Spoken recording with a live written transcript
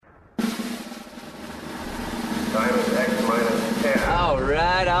All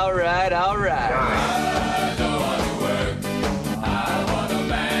right.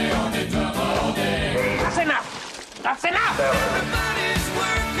 That's enough! Everybody's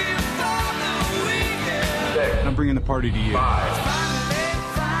working for the weekend. 6. I'm bringing the party to you. 5.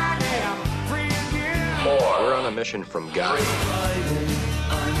 Friday, I'm free again. 4. We're on a mission from God. 3. 2.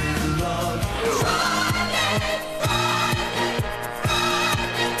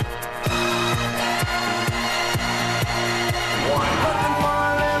 1.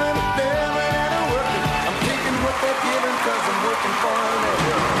 I'm taking what they're giving 'cause I'm working for a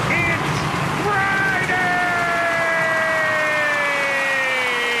living. It's Friday!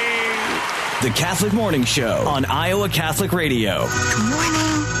 The Catholic Morning Show on Iowa Catholic Radio. Good morning.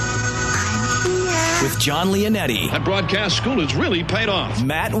 I'm here. With John Leonetti. That broadcast school has really paid off.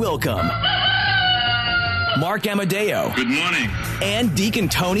 Matt Wilkham. Mark Amadeo. Good morning. And Deacon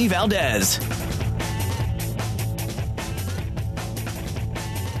Tony Valdez.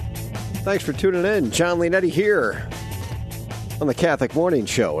 Thanks for tuning in. John Leonetti here on the Catholic Morning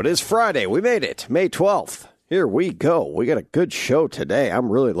Show. It is Friday. We made it. May 12th. Here we go. We got a good show today.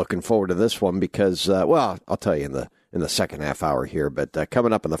 I'm really looking forward to this one because, I'll tell you in the second half hour here. But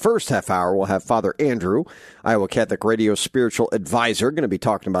coming up in the first half hour, we'll have Father Andrew, Iowa Catholic Radio spiritual advisor, going to be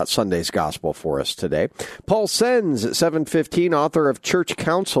talking about Sunday's gospel for us today. Paul Senz at 7:15, author of Church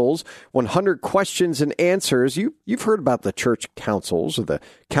Councils, 100 Questions and Answers. You've heard about the church councils or the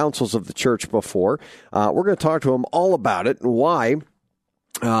councils of the church before. We're going to talk to him all about it and why.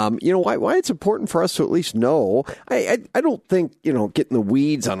 Why it's important for us to at least know. I don't think, get in the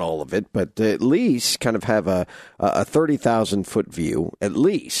weeds on all of it, but at least kind of have a 30,000-foot view, at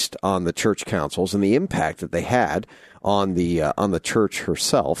least, on the church councils and the impact that they had on the church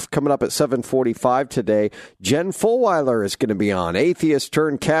herself. Coming up at 7:45 today, Jen Fulwiler is going to be on, atheist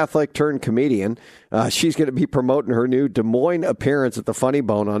turned Catholic turned comedian. She's going to be promoting her new Des Moines appearance at the Funny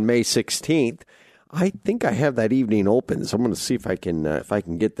Bone on May 16th. I think I have that evening open, so I'm going to see if I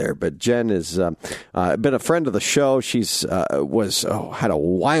can get there. But Jen has been a friend of the show. She's had a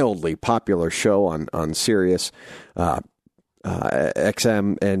wildly popular show on Sirius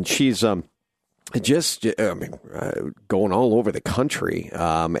XM, and she's going all over the country,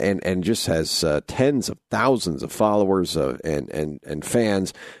 and just has tens of thousands of followers and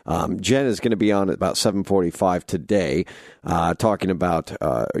fans. Jen is going to be on at about 7:45 today, talking about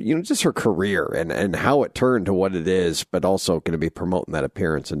just her career and how it turned to what it is, but also going to be promoting that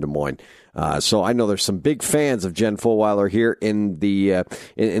appearance in Des Moines. So I know there's some big fans of Jen Fulwiler here in the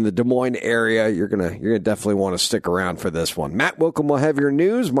Des Moines area. You're gonna definitely want to stick around for this one. Matt Wilkham will have your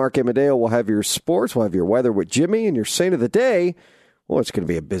news. Mark Amadeo will have your sports. We'll have your weather with Jimmy, and your saint of the day. Well, it's going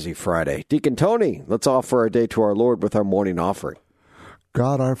to be a busy Friday. Deacon Tony, let's offer our day to our Lord with our morning offering.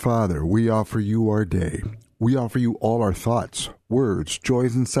 God our Father, we offer you our day. We offer you all our thoughts, words,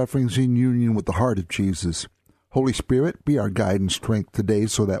 joys, and sufferings in union with the heart of Jesus. Holy Spirit, be our guide and strength today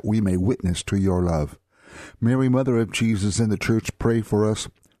so that we may witness to your love. Mary, Mother of Jesus and the Church, pray for us.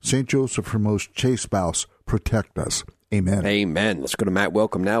 St. Joseph, her most chaste spouse, protect us. Amen. Amen. Let's go to Matt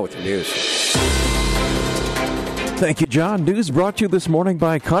Welcome now with the news. Thank you, John. News brought to you this morning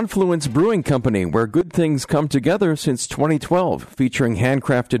by Confluence Brewing Company, where good things come together since 2012, featuring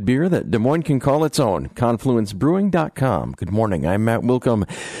handcrafted beer that Des Moines can call its own. ConfluenceBrewing.com. Good morning. I'm Matt Wilkham.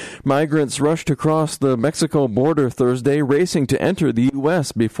 Migrants rushed across the Mexico border Thursday, racing to enter the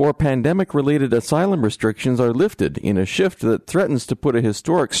U.S. before pandemic-related asylum restrictions are lifted in a shift that threatens to put a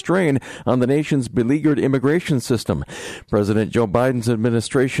historic strain on the nation's beleaguered immigration system. President Joe Biden's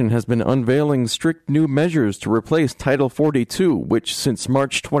administration has been unveiling strict new measures to replace Title 42, which since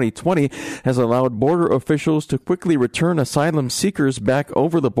March 2020 has allowed border officials to quickly return asylum seekers back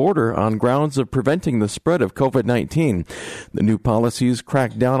over the border on grounds of preventing the spread of COVID-19. The new policies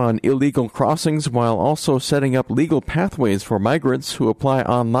crack down on illegal crossings while also setting up legal pathways for migrants who apply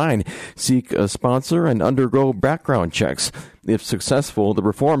online, seek a sponsor, and undergo background checks. If successful, the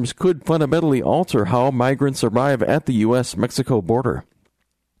reforms could fundamentally alter how migrants arrive at the U.S.-Mexico border.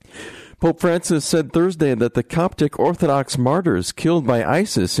 Pope Francis said Thursday that the Coptic Orthodox martyrs killed by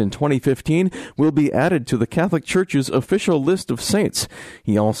ISIS in 2015 will be added to the Catholic Church's official list of saints.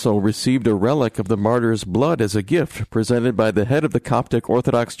 He also received a relic of the martyrs' blood as a gift presented by the head of the Coptic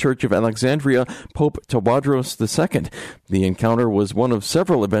Orthodox Church of Alexandria, Pope Tawadros II. The encounter was one of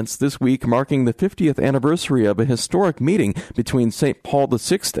several events this week marking the 50th anniversary of a historic meeting between St. Paul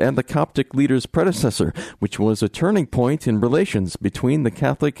VI and the Coptic leader's predecessor, which was a turning point in relations between the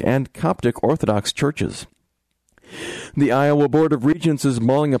Catholic and Coptic Orthodox churches. The Iowa Board of Regents is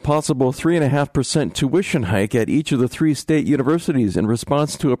mulling a possible 3.5% tuition hike at each of the 3 state universities in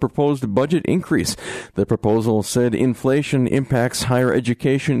response to a proposed budget increase. The proposal said inflation impacts higher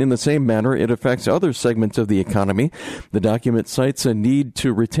education in the same manner it affects other segments of the economy. The document cites a need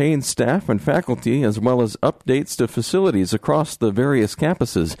to retain staff and faculty as well as updates to facilities across the various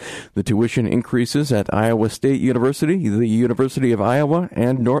campuses. The tuition increases at Iowa State University, the University of Iowa,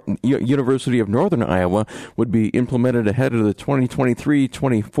 and University of Northern Iowa would be implemented ahead of the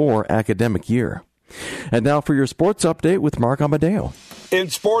 2023-24 academic year. And now for your sports update with Mark Amadeo. In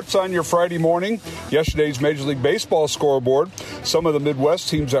sports on your Friday morning, yesterday's Major League Baseball scoreboard, some of the Midwest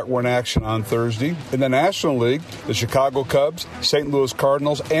teams that were in action on Thursday. In the National League, the Chicago Cubs, St. Louis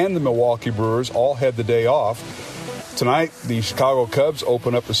Cardinals, and the Milwaukee Brewers all had the day off. Tonight, the Chicago Cubs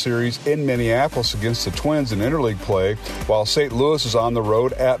open up a series in Minneapolis against the Twins in interleague play, while St. Louis is on the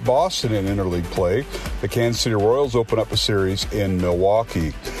road at Boston in interleague play. The Kansas City Royals open up a series in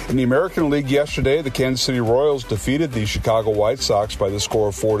Milwaukee. In the American League yesterday, the Kansas City Royals defeated the Chicago White Sox by the score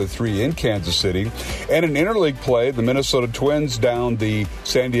of 4-3 in Kansas City. And in interleague play, the Minnesota Twins downed the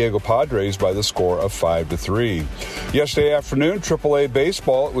San Diego Padres by the score of 5-3. Yesterday afternoon, AAA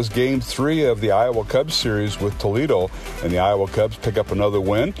baseball, it was Game 3 of the Iowa Cubs series with Toledo, and the Iowa Cubs pick up another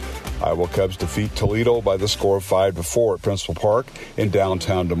win. Iowa Cubs defeat Toledo by the score of 5-4 at Principal Park in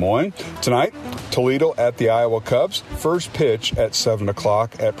downtown Des Moines. Tonight, Toledo at the Iowa Cubs. First pitch at 7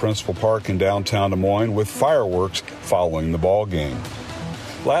 o'clock at Principal Park in downtown Des Moines with fireworks following the ball game.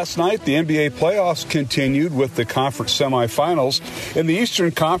 Last night, the NBA playoffs continued with the conference semifinals. In the Eastern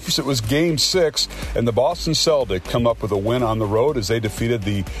Conference, it was Game 6, and the Boston Celtics come up with a win on the road as they defeated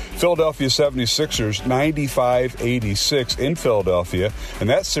the Philadelphia 76ers 95-86 in Philadelphia, and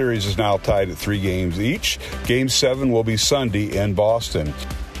that series is now tied at 3 games each. Game 7 will be Sunday in Boston.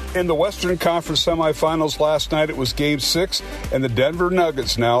 In the Western Conference semifinals last night, it was Game 6, and the Denver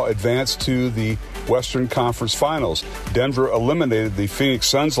Nuggets now advance to the Western Conference Finals. Denver eliminated the Phoenix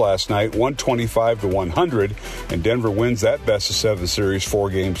Suns last night, 125-100, and Denver wins that best-of-7 series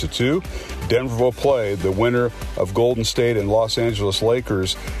 4-2. Denver will play the winner of Golden State and Los Angeles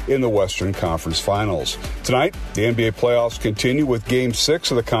Lakers in the Western Conference Finals. Tonight, the NBA playoffs continue with Game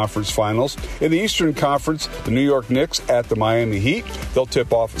 6 of the conference finals. In the Eastern Conference, the New York Knicks at the Miami Heat. They'll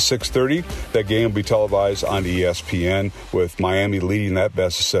tip off at 6:30. That game will be televised on ESPN with Miami leading that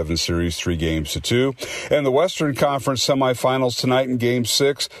best-of-7 series 3-2. And the Western Conference semifinals tonight in Game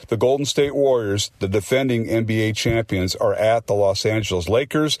 6, the Golden State Warriors, the defending NBA champions, are at the Los Angeles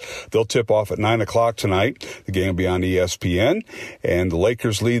Lakers. They'll tip off at 9 o'clock tonight. The game will be on ESPN, and the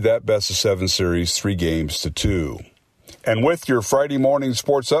Lakers lead that best-of-7 series 3-2. And with your Friday morning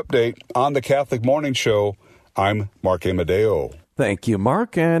sports update on the Catholic Morning Show, I'm Mark Amadeo. Thank you,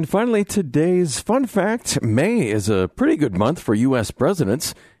 Mark. And finally, today's fun fact. May is a pretty good month for U.S.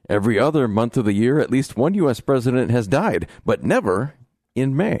 presidents. Every other month of the year, at least one U.S. president has died, but never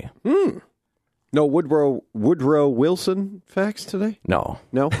in May. No Woodrow Wilson facts today? No.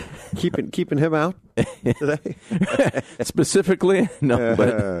 No? Keeping him out today? Specifically? No,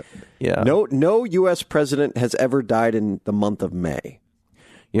 but yeah. No U.S. president has ever died in the month of May.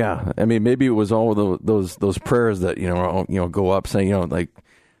 Yeah, I mean, maybe it was all those prayers that go up saying, like,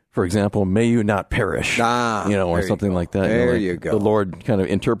 for example, may you not perish, or something like that. There you go. The Lord kind of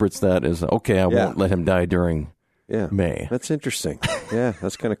interprets that as, okay, I won't let him die during May. That's interesting. Yeah,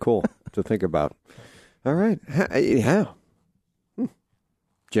 that's kind of cool to think about. All right. Yeah.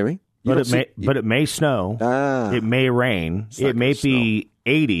 Jimmy? But it may snow. It may rain. It may be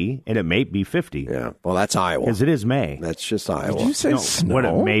 80, and it may be 50. Yeah. Well, that's Iowa. Because it is May. That's just Iowa. Did you say snow? What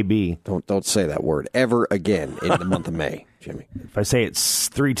it may be. Don't say that word ever again in the month of May, Jimmy. If I say it's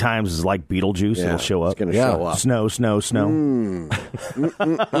 3 times as like Beetlejuice, it'll show up. It's going to show up. Snow, snow, snow.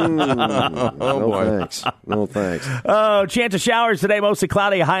 No thanks. Oh, chance of showers today, mostly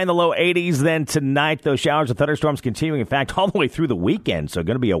cloudy, high in the low 80s. Then tonight, those showers and thunderstorms continuing. In fact, all the way through the weekend. So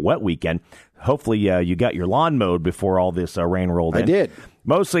going to be a wet weekend. Hopefully, you got your lawn mowed before all this rain rolled in. I did.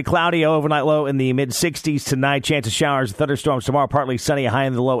 Mostly cloudy, overnight low in the mid-60s tonight. Chance of showers and thunderstorms tomorrow, partly sunny, high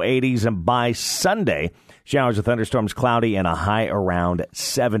in the low 80s. And by Sunday, showers and thunderstorms cloudy and a high around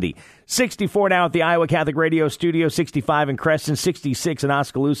 70. 64 now at the Iowa Catholic Radio Studio, 65 in Creston, 66 in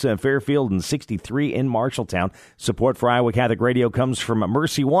Oskaloosa and Fairfield, and 63 in Marshalltown. Support for Iowa Catholic Radio comes from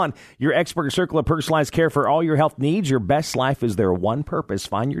Mercy One, your expert circle of personalized care for all your health needs. Your best life is their one purpose.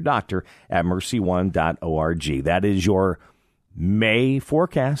 Find your doctor at mercyone.org. That is your May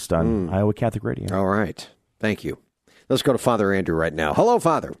forecast on Iowa Catholic Radio. All right. Thank you. Let's go to Father Andrew right now. Hello,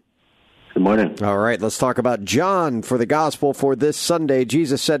 Father. Good morning. All right, let's talk about John for the gospel for this Sunday.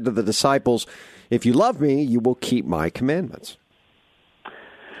 Jesus said to the disciples, If you love me, you will keep my commandments.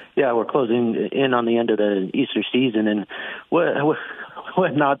 Yeah, we're closing in on the end of the Easter season, and what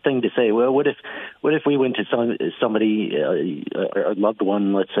an odd thing to say. Well, what if we went to somebody, a loved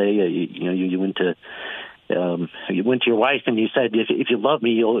one, let's say, you went to your wife and you said, if you love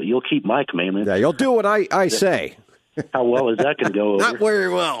me, you'll keep my commandments. Yeah, you'll do what I say. How well is that going to go over? Not very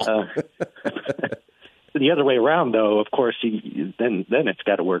well. The other way around, though, of course, then it's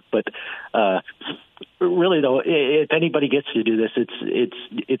got to work. But really, though, if anybody gets to do this,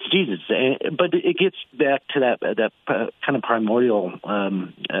 it's Jesus. But it gets back to that kind of primordial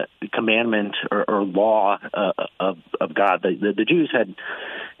commandment or law of God. The Jews had,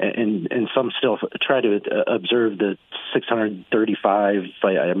 and some still try to observe the 635,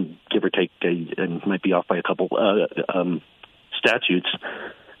 give or take, and might be off by a couple statutes,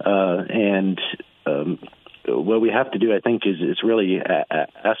 and what we have to do, I think, is really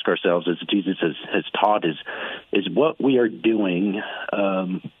ask ourselves, as Jesus has taught, is what we are doing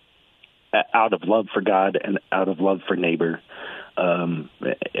out of love for God and out of love for neighbor. And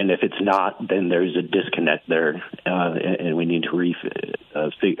if it's not, then there's a disconnect there, and we need to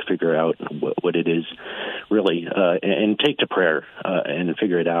figure out what it is really, and take to prayer and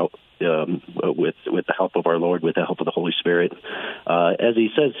figure it out with the help of our Lord, with the help of the Holy Spirit, as He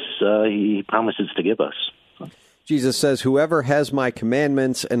says He promises to give us. Jesus says, "Whoever has my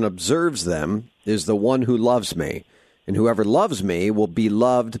commandments and observes them is the one who loves me. And whoever loves me will be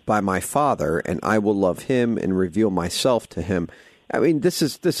loved by my Father, and I will love him and reveal myself to him." I mean, this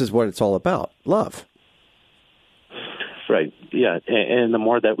is what it's all about, love. Right, yeah. And the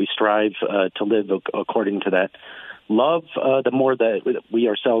more that we strive to live according to that love, the more that we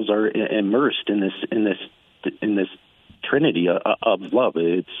ourselves are immersed in this Trinity of love.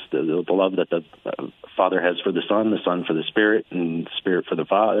 It's the love that the Father has for the Son for the Spirit, and the Spirit for the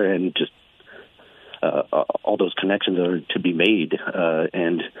Father, and just all those connections are to be made,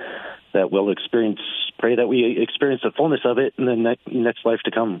 and that we'll pray that we experience the fullness of it in the next life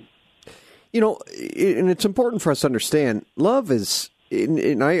to come. You know, and it's important for us to understand, love is,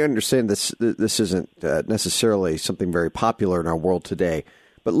 and I understand this isn't necessarily something very popular in our world today,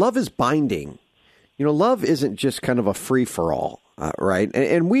 but love is binding. You know, love isn't just kind of a free-for-all, right?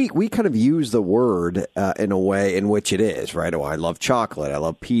 And we kind of use the word in a way in which it is, right? Oh, I love chocolate, I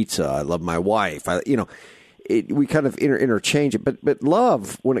love pizza, I love my wife. We kind of interchange it. But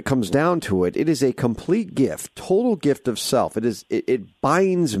love, when it comes down to it, it is a complete gift, total gift of self. It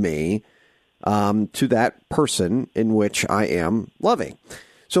binds me to that person in which I am loving.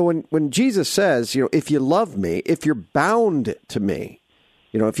 So when Jesus says, if you love me, if you're bound to me,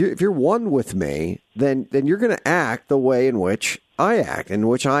 if you're one with me, then you're going to act the way in which I act, in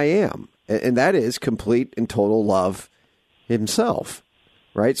which I am, and that is complete and total love Himself,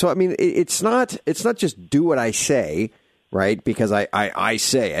 right? So I mean, it's not just do what I say, right? Because I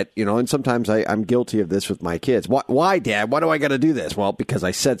say it, and sometimes I'm guilty of this with my kids. Why, Dad? Why do I got to do this? Well, because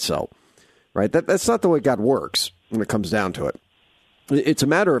I said so, right? That's not the way God works when it comes down to it. It's a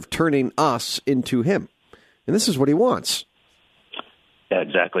matter of turning us into Him, and this is what He wants. Yeah,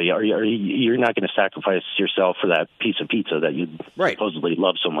 exactly. You're not going to sacrifice yourself for that piece of pizza that you supposedly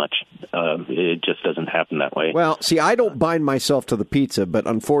love so much. It just doesn't happen that way. Well, see, I don't bind myself to the pizza, but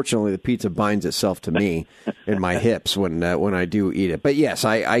unfortunately the pizza binds itself to me in my hips when I do eat it. But yes,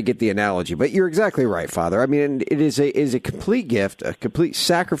 I get the analogy. But you're exactly right, Father. I mean, it is a complete gift, a complete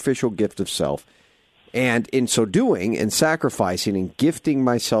sacrificial gift of self. And in so doing and sacrificing and gifting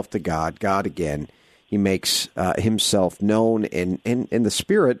myself to God again, He makes Himself known, and the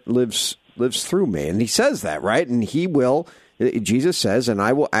Spirit lives through me. And He says that, right? And He will, Jesus says, and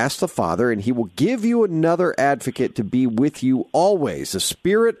I will ask the Father, and He will give you another advocate to be with you always, the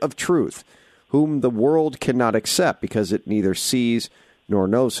Spirit of truth, whom the world cannot accept because it neither sees nor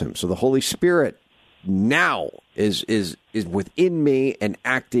knows Him. So the Holy Spirit now is within me and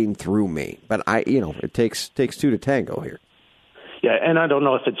acting through me. But it takes two to tango here. Yeah, and I don't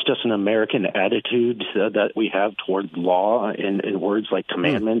know if it's just an American attitude that we have toward law and words like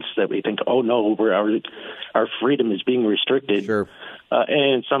commandments that we think, oh no, our freedom is being restricted. Sure.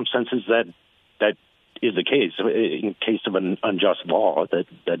 And in some senses that is the case. In case of an unjust law,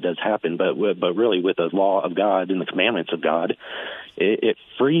 that does happen. But really, with the law of God and the commandments of God, it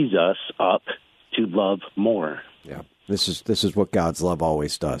frees us up to love more. Yeah. This is what God's love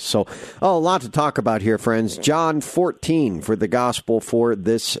always does. So, a lot to talk about here, friends. John 14 for the gospel for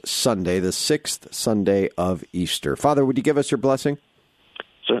this Sunday, the 6th Sunday of Easter. Father, would you give us your blessing?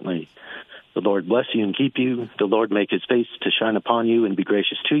 Certainly. The Lord bless you and keep you. The Lord make his face to shine upon you and be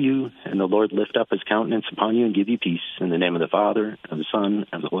gracious to you. And the Lord lift up his countenance upon you and give you peace. In the name of the Father, of the Son,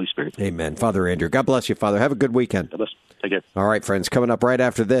 and the Holy Spirit. Amen. Father Andrew, God bless you, Father. Have a good weekend. God bless. Take care. All right, friends, coming up right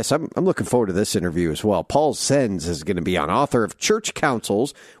after this, I'm looking forward to this interview as well. Paul Senz is going to be on, author of Church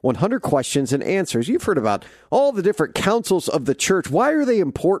Councils, 100 Questions and Answers. You've heard about all the different councils of the church. Why are they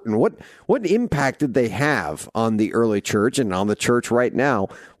important? What impact did they have on the early church and on the church right now?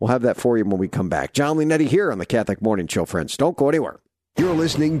 We'll have that for you when we come back. John Leonetti here on the Catholic Morning Show, friends. Don't go anywhere. You're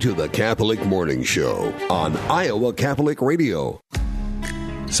listening to the Catholic Morning Show on Iowa Catholic Radio.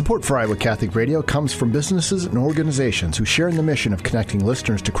 Support for Iowa Catholic Radio comes from businesses and organizations who share in the mission of connecting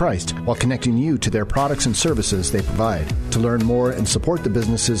listeners to Christ while connecting you to their products and services they provide. To learn more and support the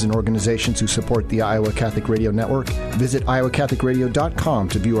businesses and organizations who support the Iowa Catholic Radio Network, visit iowacatholicradio.com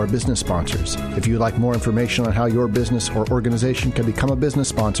to view our business sponsors. If you'd like more information on how your business or organization can become a business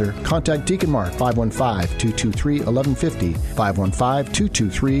sponsor, contact Deacon Mark 515-223-1150,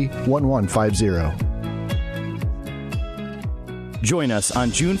 515-223-1150. Join us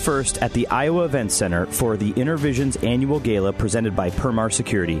on June 1st at the Iowa Events Center for the Intervision's annual gala presented by Permar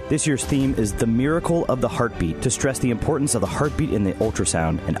Security. This year's theme is The Miracle of the Heartbeat, to stress the importance of the heartbeat in the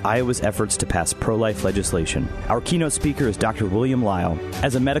ultrasound and Iowa's efforts to pass pro-life legislation. Our keynote speaker is Dr. William Lyle.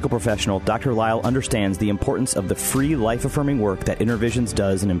 As a medical professional, Dr. Lyle understands the importance of the free life-affirming work that Intervisions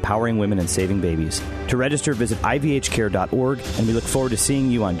does in empowering women and saving babies. To register, visit ivhcare.org, and we look forward to seeing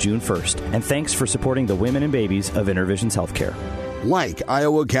you on June 1st. And thanks for supporting the women and babies of Intervisions Healthcare. Like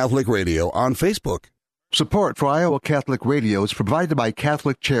Iowa Catholic Radio on Facebook. Support for Iowa Catholic Radio is provided by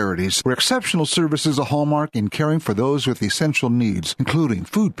Catholic Charities, where exceptional service is a hallmark in caring for those with essential needs, including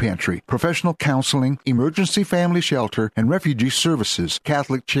food pantry, professional counseling, emergency family shelter, and refugee services.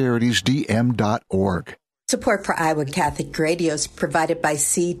 CatholicCharitiesDM.org. Support for Iowa Catholic Radio is provided by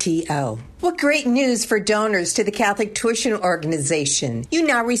CTO. What great news for donors to the Catholic Tuition Organization. You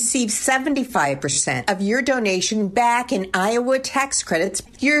now receive 75% of your donation back in Iowa tax credits.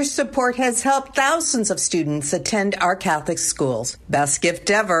 Your support has helped thousands of students attend our Catholic schools. Best gift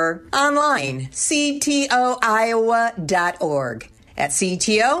ever. Online, ctoiowa.org. At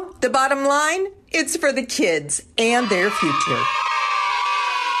CTO, the bottom line, it's for the kids and their future.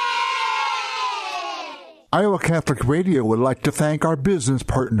 Iowa Catholic Radio would like to thank our business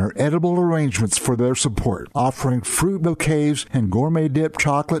partner, Edible Arrangements, for their support, offering fruit bouquets and gourmet dip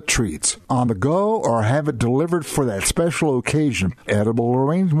chocolate treats on the go or have it delivered for that special occasion.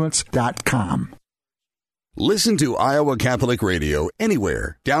 EdibleArrangements.com. Listen to Iowa Catholic Radio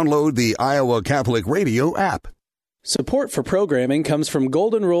anywhere. Download the Iowa Catholic Radio app. Support for programming comes from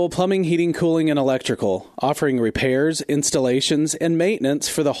Golden Rule Plumbing, Heating, Cooling, and Electrical, offering repairs, installations, and maintenance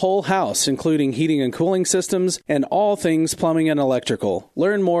for the whole house, including heating and cooling systems and all things plumbing and electrical.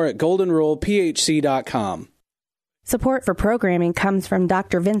 Learn more at goldenrulephc.com. Support for programming comes from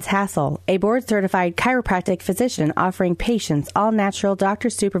Dr. Vince Hassel, a board-certified chiropractic physician offering patients all-natural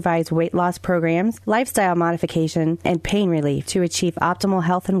doctor-supervised weight loss programs, lifestyle modification, and pain relief to achieve optimal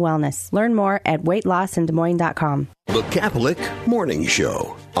health and wellness. Learn more at weightlossinDes Moines.com. The Catholic Morning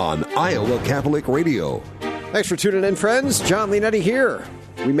Show on Iowa Catholic Radio. Thanks for tuning in, friends. John Leonetti here.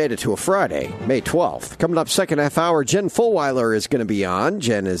 We made it to a Friday, May 12th. Coming up second half hour, Jen Fulwiler is going to be on.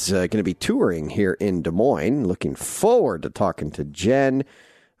 Jen is going to be touring here in Des Moines. Looking forward to talking to Jen.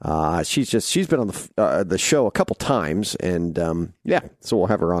 She's been on the show a couple times, and so we'll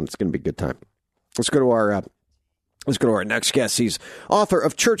have her on. It's going to be a good time. Let's go to our next guest. He's author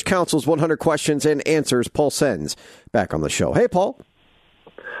of Church Councils, 100 Questions and Answers. Paul Senz back on the show. Hey, Paul.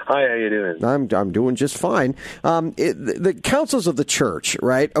 Hi, how you doing? I'm doing just fine. The councils of the church,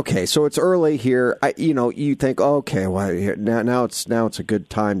 right? Okay, so it's early here. You think, okay, well, now it's a good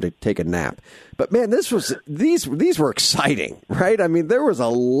time to take a nap. But man, these were exciting, right? I mean, there was a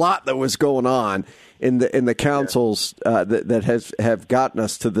lot that was going on in the councils that have gotten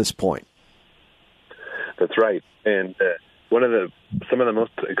us to this point. That's right, and some of the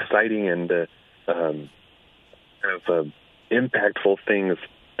most exciting and impactful things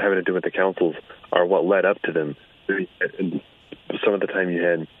having to do with the councils are what led up to them. Some of the time you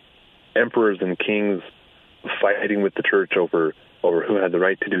had emperors and kings fighting with the church over who had the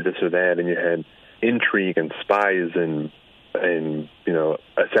right to do this or that, and you had intrigue and spies and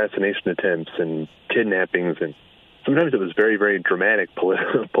assassination attempts and kidnappings, and sometimes it was very, very dramatic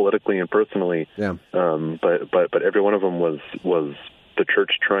politically and personally. Yeah. But every one of them was the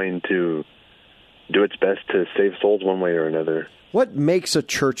church trying to do its best to save souls one way or another. What makes a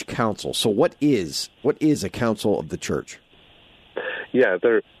church council? So what is a council of the church? Yeah,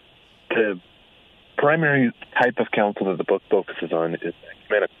 the primary type of council that the book focuses on is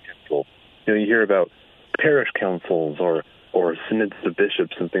ecumenical council. You hear about parish councils or synods of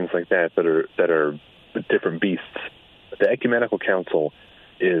bishops and things like that are different beasts. The ecumenical council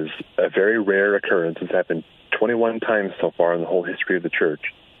is a very rare occurrence. It's happened 21 times so far in the whole history of the church,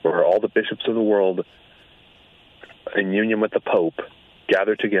 where all the bishops of the world, in union with the Pope,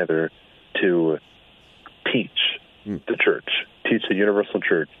 gather together to teach the church, teach the universal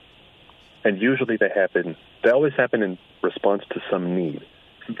church. And usually they always happen in response to some need.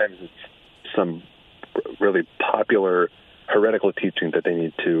 Sometimes it's some really popular heretical teaching that they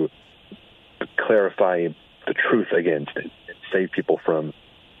need to clarify the truth against and save people from.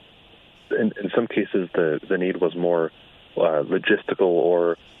 In some cases, the need was more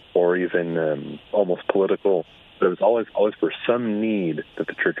logistical or even almost political. But it was always for some need that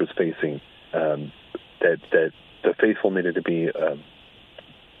the church was facing, that the faithful needed to be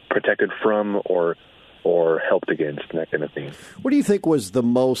protected from or helped against, and that kind of thing. What do you think was the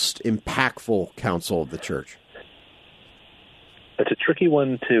most impactful council of the church? It's a tricky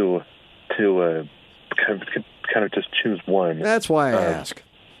one to kind of just choose one. That's why I ask.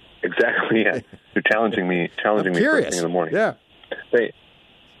 Exactly. Yeah, you're challenging me. I'm me curious. first thing in the morning. Yeah.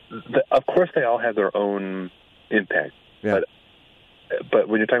 Of course, they all have their own impact. Yeah. But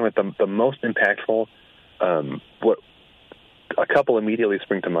when you're talking about the most impactful, what a couple immediately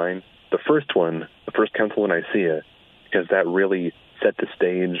spring to mind. The first council in Nicaea, because that really set the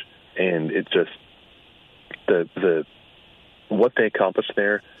stage, and it just the what they accomplished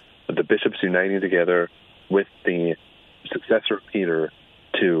there, the bishops uniting together with the successor of Peter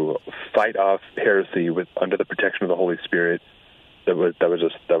to fight off heresy under the protection of the Holy Spirit. That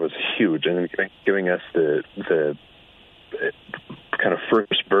was huge, and giving us the kind of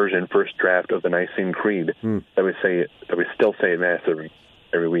first draft of the Nicene Creed that we still say at Mass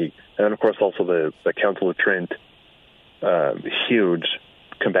every week. And then, of course, also the Council of Trent, huge,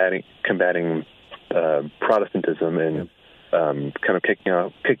 combating Protestantism and kind of kicking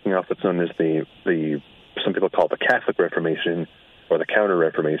off what's known as the some people call it the Catholic Reformation or the Counter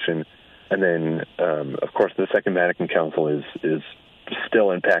Reformation. And then, of course, the Second Vatican Council is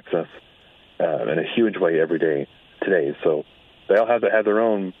still impacts us in a huge way every day today. So they all had their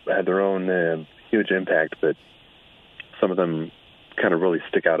own huge impact, but some of them kind of really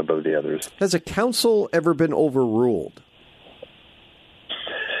stick out above the others. Has a council ever been overruled?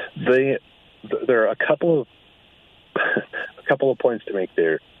 There are a couple of points to make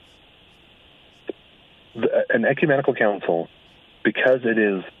there. An ecumenical council, because it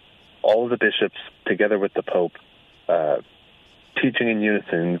is all of the bishops together with the Pope teaching in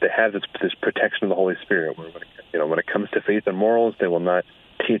unison, they have this protection of the Holy Spirit. When it comes to faith and morals, they will not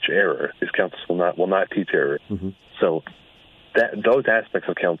teach error. These councils will not teach error. Mm-hmm. So those aspects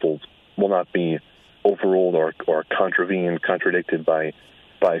of councils will not be overruled or contradicted by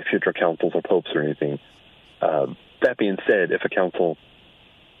future councils or popes or anything. That being said, if a council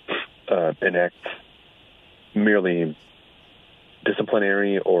enacts merely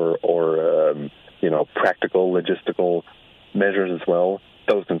disciplinary or practical, logistical measures as well,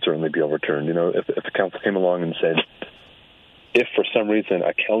 those can certainly be overturned. If a council came along and said, if for some reason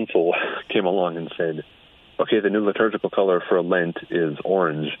a council came along and said, okay, the new liturgical color for Lent is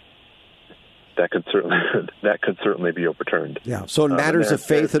orange, that could certainly be overturned. Yeah. So in matters of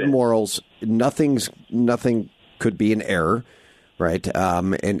faith and morals, nothing could be an error, right?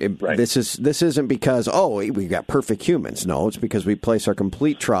 Right. This isn't because we got perfect humans. No, it's because we place our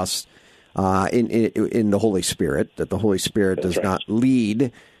complete trust in the Holy Spirit. That the Holy Spirit does not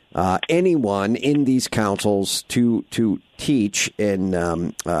lead anyone in these councils to teach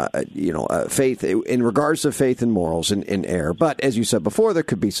in faith in regards to faith and morals in error. But as you said before, there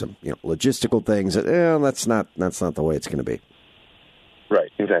could be some logistical things that that's not the way it's going to be.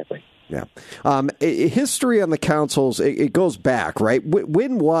 Right. Exactly. Yeah. History on the councils, it goes back, right?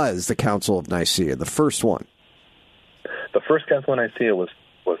 When was the Council of Nicaea, the first one? The first Council of Nicaea was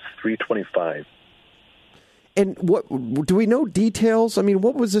 325. And what do we know details? I mean,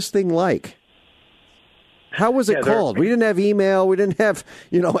 what was this thing like? How was it called? We didn't have email. We didn't have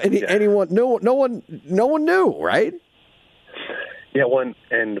anyone. No one knew, right? Yeah.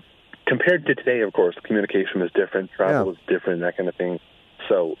 And compared to today, of course, communication was different, travel was different, that kind of thing.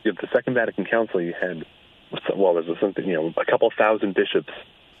 So, the Second Vatican Council, you had a couple thousand bishops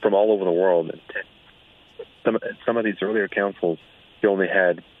from all over the world. Some of these earlier councils, you only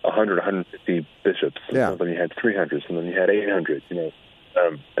had 100, 150 bishops. Yeah. Some of them you had 300, some of them you had 800.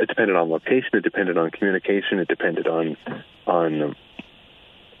 It depended on location, it depended on communication, it depended on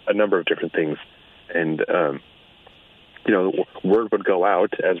a number of different things. And word would go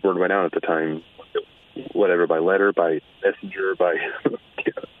out, as word went out at the time. whatever, by letter, by messenger, by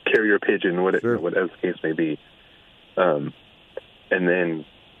carrier pigeon, whatever the case may be. And then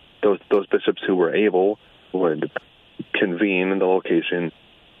those bishops who were able would convene in the location,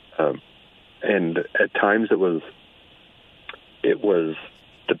 and at times it was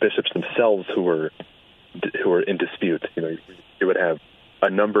the bishops themselves who were in dispute. You would have a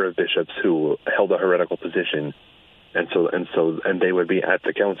number of bishops who held a heretical position, and they would be at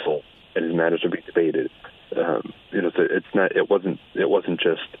the council, and his matters would be debated. So it wasn't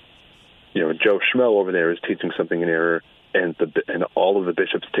just Joe Schmo over there is teaching something in error, and all of the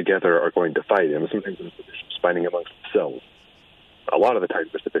bishops together are going to fight him. Sometimes it's the bishops fighting amongst themselves. A lot of the time,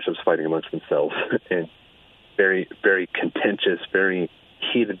 it's the bishops fighting amongst themselves, and very, very contentious, very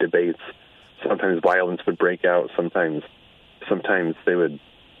heated debates. Sometimes violence would break out. Sometimes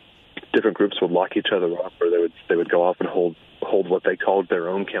different groups would lock each other up, or they would go off and hold what they called their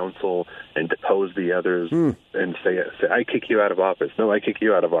own council and depose the others and say, I kick you out of office. No, I kick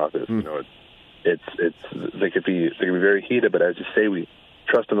you out of office. They could be very heated, but as you say, we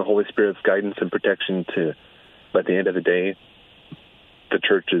trust in the Holy Spirit's guidance and protection to, at the end of the day, the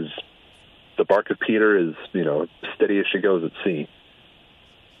church is, the bark of Peter is, steady as she goes at sea.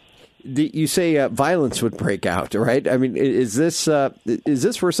 You say violence would break out, right? I mean, is this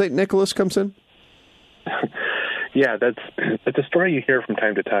where St. Nicholas comes in? Yeah, it's a story you hear from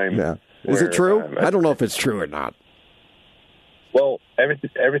time to time. Yeah. Is it true? I don't know if it's true or not. Well,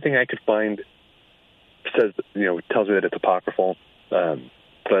 everything I could find says, tells me that it's apocryphal.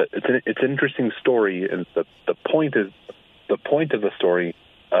 But it's an interesting story, and the point of the story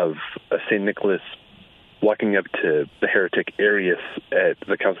of St. Nicholas walking up to the heretic Arius at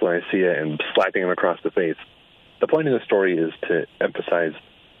the Council of Nicaea and slapping him across the face. The point of the story is to emphasize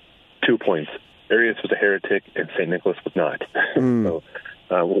 2 points. Arius was a heretic, and St. Nicholas was not. So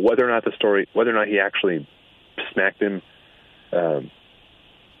whether or not he actually smacked him,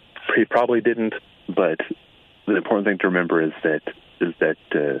 he probably didn't. But the important thing to remember is that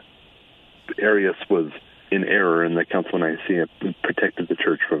Arius was in error, and the Council of Nicaea protected the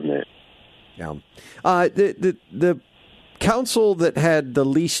church from that. Yeah. The council that had the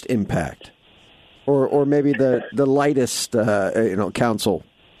least impact, or maybe the lightest, council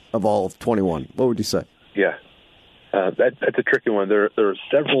of all of 21. What would you say? Yeah, that's a tricky one. There are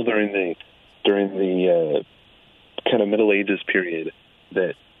several during the kind of Middle Ages period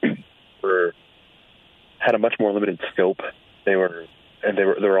that had a much more limited scope. They were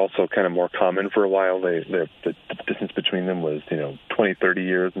also kind of more common for a while. The distance between them was 20, 30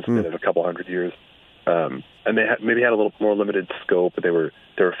 years instead of a couple hundred years, and they maybe had a little more limited scope. But they were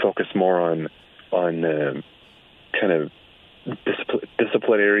focused more on kind of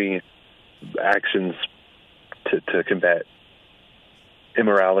disciplinary actions to combat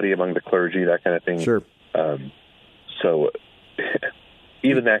immorality among the clergy, that kind of thing. Sure. So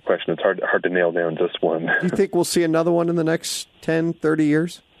even that question, it's hard to nail down just one. Do you think we'll see another one in the next 10, 30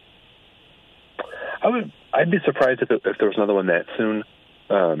 years? I'd be surprised if there was another one that soon.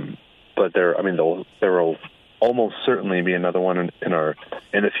 But there will almost certainly be another one in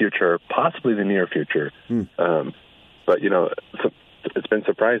the future, possibly the near future. But it's been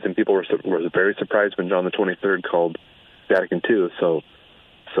surprising. People were very surprised when John the 23rd called Vatican II. So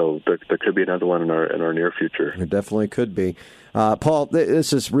there could be another one in our near future. There definitely could be. Paul,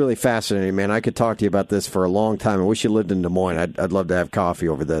 this is really fascinating, man. I could talk to you about this for a long time. I wish you lived in Des Moines. I'd love to have coffee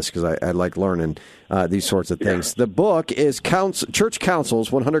over this because I like learning these sorts of things. Yeah. The book is Church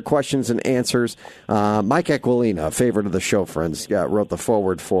Councils, 100 Questions and Answers. Mike Aquilina, a favorite of the show, friends, wrote the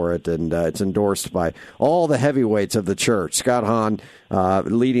foreword for it, and it's endorsed by all the heavyweights of the church. Scott Hahn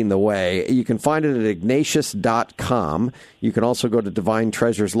leading the way. You can find it at ignatius.com. You can also go to Divine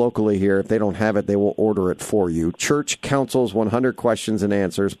Treasures locally here. If they don't have it, they will order it for you. Church Councils, 100 Questions and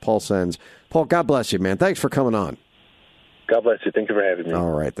Answers. Paul Senz. Paul, God bless you, man. Thanks for coming on. God bless you. Thank you for having me.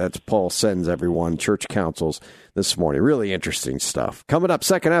 All right. That's Paul Senz, everyone. Church Councils this morning. Really interesting stuff. Coming up,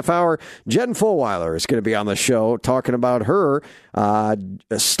 second half hour, Jen Fulwiler is going to be on the show talking about her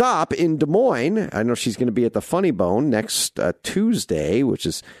stop in Des Moines. I know she's going to be at the Funny Bone next Tuesday, which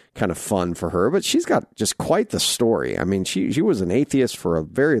is kind of fun for her. But she's got just quite the story. I mean, she was an atheist for a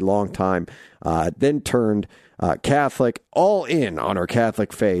very long time, then turned Catholic, all in on her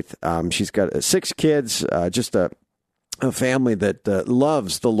Catholic faith. She's got 6 kids, just a family that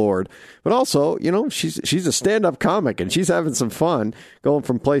loves the Lord, but also, she's a stand-up comic and she's having some fun going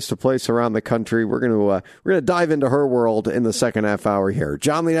from place to place around the country. We're gonna dive into her world in the second half hour here.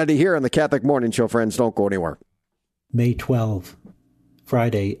 John Leonetti here on the Catholic Morning Show. Friends, don't go anywhere. May 12,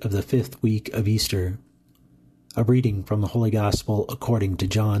 Friday of the 5th week of Easter. A reading from the Holy Gospel according to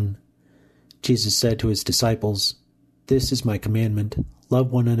John. Jesus said to his disciples, "This is my commandment,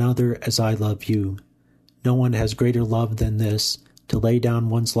 love one another as I love you. No one has greater love than this, to lay down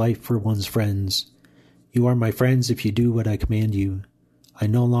one's life for one's friends. You are my friends if you do what I command you. I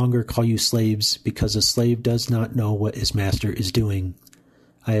no longer call you slaves, because a slave does not know what his master is doing.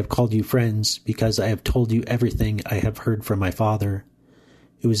 I have called you friends, because I have told you everything I have heard from my Father.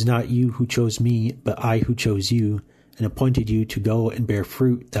 It was not you who chose me, but I who chose you, and appointed you to go and bear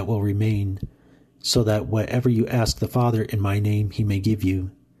fruit that will remain, so that whatever you ask the Father in my name he may give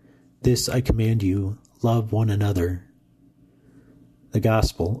you. This I command you, love one another." The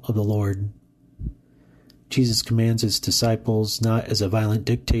Gospel of the Lord. Jesus commands his disciples not as a violent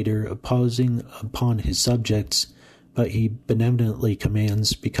dictator imposing upon his subjects, but he benevolently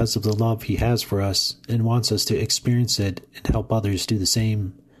commands because of the love he has for us and wants us to experience it and help others do the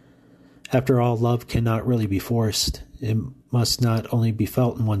same. After all, love cannot really be forced. It must not only be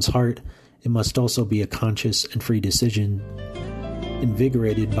felt in one's heart, it must also be a conscious and free decision.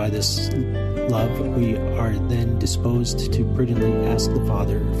 Invigorated by this love, we are then disposed to prudently ask the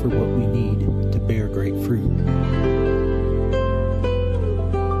Father for what we need to bear great fruit.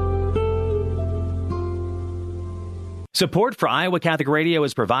 Support for Iowa Catholic Radio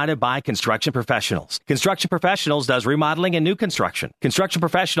is provided by Construction Professionals. Construction Professionals does remodeling and new construction. Construction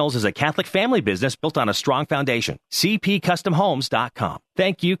Professionals is a Catholic family business built on a strong foundation. CPCustomHomes.com.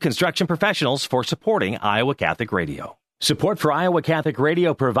 Thank you, Construction Professionals, for supporting Iowa Catholic Radio. Support for Iowa Catholic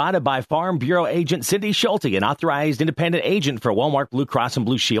Radio provided by Farm Bureau Agent Cindy Schulte, an authorized independent agent for Walmart Blue Cross and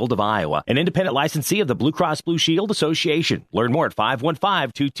Blue Shield of Iowa, an independent licensee of the Blue Cross Blue Shield Association. Learn more at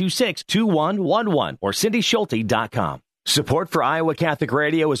 515-226-2111 or cindyschulte.com. Support for Iowa Catholic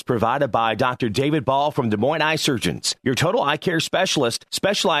Radio is provided by Dr. David Ball from Des Moines Eye Surgeons, your total eye care specialist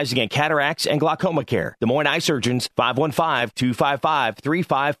specializing in cataracts and glaucoma care. Des Moines Eye Surgeons,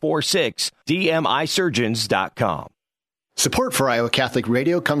 515-255-3546, dmisurgeons.com. Support for Iowa Catholic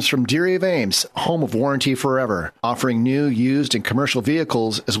Radio comes from Deary of Ames, home of Warranty Forever, offering new, used, and commercial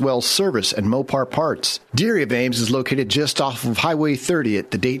vehicles as well as service and Mopar parts. Deary of Ames is located just off of Highway 30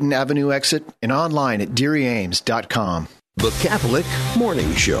 at the Dayton Avenue exit and online at DearyAmes.com. The Catholic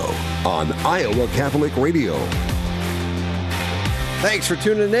Morning Show on Iowa Catholic Radio. Thanks for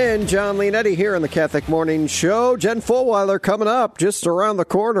tuning in. John Leonetti here on the Catholic Morning Show. Jen Fulwiler coming up just around the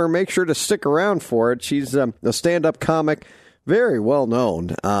corner. Make sure to stick around for it. She's a stand-up comic, very well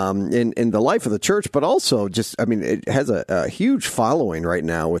known in the life of the church, but also it has a huge following right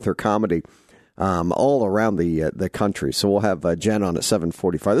now with her comedy all around the country. So we'll have Jen on at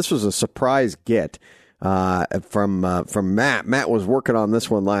 7:45. This was a surprise get from Matt. Matt was working on this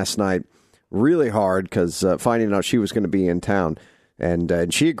one last night really hard because finding out she was going to be in town.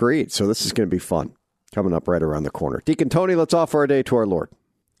 And she agreed, so this is going to be fun. Coming up right around the corner. Deacon Tony, let's offer our day to our Lord.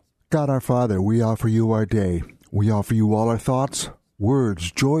 God our Father, we offer you our day. We offer you all our thoughts,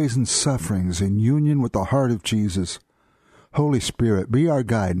 words, joys, and sufferings in union with the heart of Jesus. Holy Spirit, be our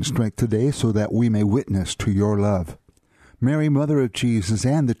guide and strength today so that we may witness to your love. Mary, Mother of Jesus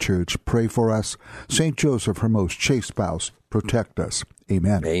and the Church, pray for us. St. Joseph, her most chaste spouse, protect us.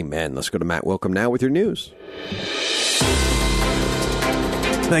 Amen. Amen. Let's go to Matt Welcome now with your news.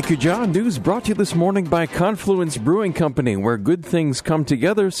 Thank you, John. News brought to you this morning by Confluence Brewing Company, where good things come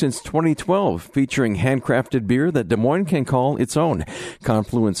together since 2012, featuring handcrafted beer that Des Moines can call its own.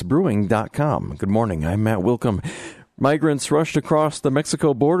 ConfluenceBrewing.com. Good morning. I'm Matt Wilcom. Migrants rushed across the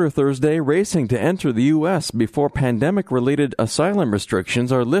Mexico border Thursday, racing to enter the U.S. before pandemic-related asylum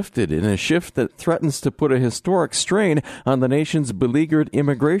restrictions are lifted in a shift that threatens to put a historic strain on the nation's beleaguered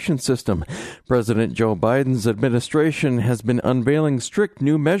immigration system. President Joe Biden's administration has been unveiling strict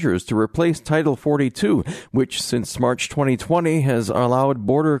new measures to replace Title 42, which since March 2020 has allowed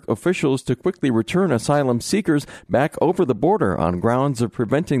border officials to quickly return asylum seekers back over the border on grounds of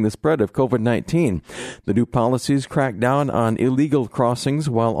preventing the spread of COVID-19. The new policies crack down on illegal crossings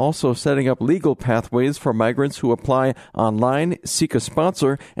while also setting up legal pathways for migrants who apply online, seek a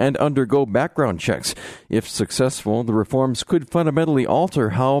sponsor, and undergo background checks. If successful, the reforms could fundamentally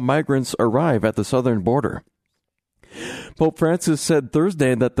alter how migrants arrive at the southern border. Pope Francis said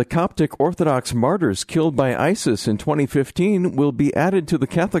Thursday that the Coptic Orthodox martyrs killed by ISIS in 2015 will be added to the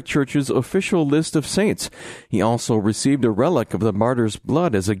Catholic Church's official list of saints. He also received a relic of the martyrs'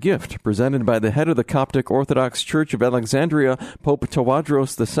 blood as a gift presented by the head of the Coptic Orthodox Church of Alexandria, Pope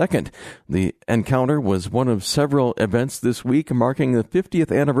Tawadros II. The encounter was one of several events this week marking the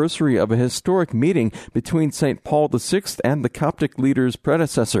 50th anniversary of a historic meeting between St. Paul VI and the Coptic leader's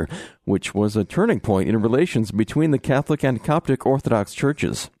predecessor, which was a turning point in relations between the Catholic and Coptic Orthodox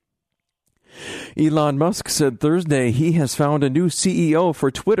churches. Elon Musk said Thursday he has found a new CEO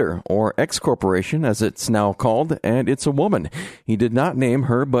for Twitter, or X Corporation as it's now called, and it's a woman. He did not name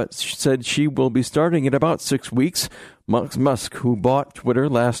her, but said she will be starting in about 6 weeks. Musk, who bought Twitter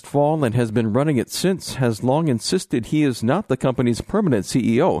last fall and has been running it since, has long insisted he is not the company's permanent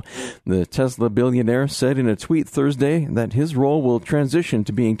CEO. The Tesla billionaire said in a tweet Thursday that his role will transition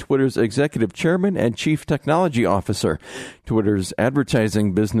to being Twitter's executive chairman and chief technology officer. Twitter's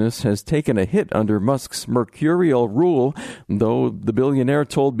advertising business has taken a hit under Musk's mercurial rule, though the billionaire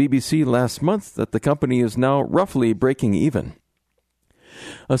told BBC last month that the company is now roughly breaking even.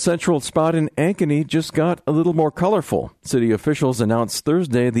 A central spot in Ankeny just got a little more colorful. City officials announced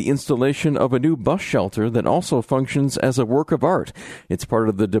Thursday the installation of a new bus shelter that also functions as a work of art. It's part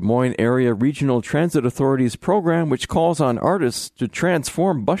of the Des Moines Area Regional Transit Authority's program, which calls on artists to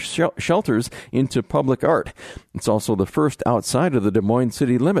transform bus shelters into public art. It's also the first outside of the Des Moines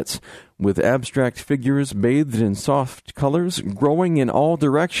city limits, with abstract figures bathed in soft colors, growing in all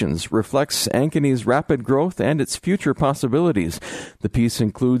directions, reflects Ankeny's rapid growth and its future possibilities. The piece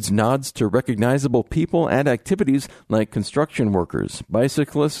includes nods to recognizable people and activities like construction workers,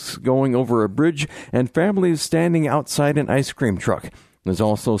 bicyclists going over a bridge, and families standing outside an ice cream truck. There's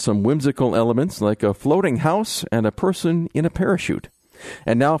also some whimsical elements like a floating house and a person in a parachute.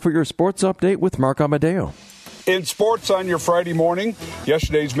 And now for your sports update with Mark Amadeo. In sports on your Friday morning,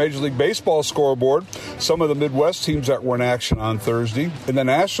 yesterday's Major League Baseball scoreboard, some of the Midwest teams that were in action on Thursday. In the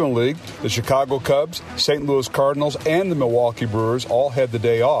National League, the Chicago Cubs, St. Louis Cardinals, and the Milwaukee Brewers all had the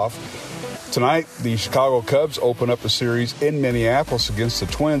day off. Tonight, the Chicago Cubs open up a series in Minneapolis against the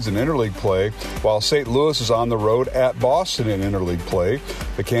Twins in interleague play, while St. Louis is on the road at Boston in interleague play.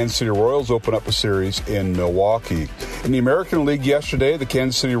 The Kansas City Royals open up a series in Milwaukee. In the American League yesterday, the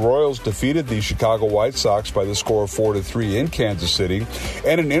Kansas City Royals defeated the Chicago White Sox by the score of 4-3 in Kansas City.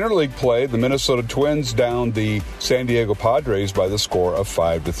 And in interleague play, the Minnesota Twins downed the San Diego Padres by the score of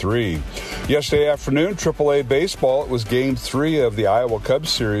 5-3. Yesterday afternoon, AAA baseball, it was Game 3 of the Iowa Cubs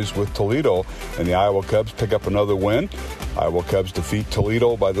series with Toledo, and the Iowa Cubs pick up another win. Iowa Cubs defeat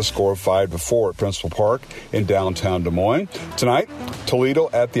Toledo by the score of 5-4 at Principal Park in downtown Des Moines. Tonight, Toledo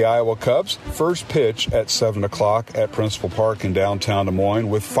at the Iowa Cubs. First pitch at 7 o'clock at Principal Park in downtown Des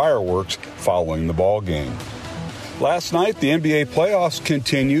Moines, with fireworks following the ball game. Last night, the NBA playoffs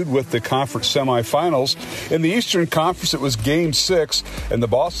continued with the conference semifinals. In the Eastern Conference, it was Game 6, and the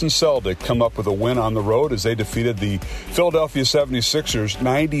Boston Celtics come up with a win on the road as they defeated the Philadelphia 76ers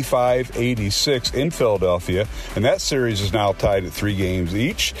 95-86 in Philadelphia, and that series is now tied at 3 games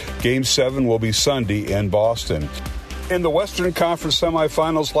each. Game 7 will be Sunday in Boston. In the Western Conference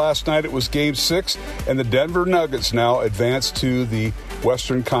semifinals last night, it was Game 6, and the Denver Nuggets now advance to the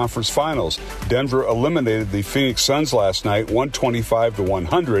Western Conference Finals. Denver eliminated the Phoenix Suns last night,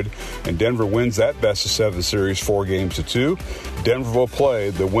 125-100, and Denver wins that best-of-7 series 4-2. Denver will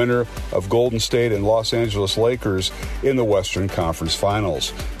play the winner of Golden State and Los Angeles Lakers in the Western Conference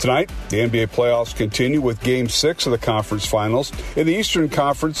Finals. Tonight, the NBA playoffs continue with Game 6 of the Conference Finals. In the Eastern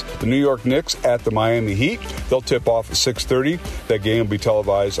Conference, the New York Knicks at the Miami Heat. They'll tip off at 6:30. That game will be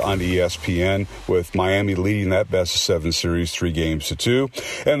televised on ESPN, with Miami leading that best-of-7 series 3-2.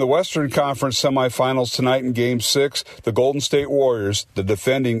 And the Western Conference semifinals tonight in Game 6, the Golden State Warriors, the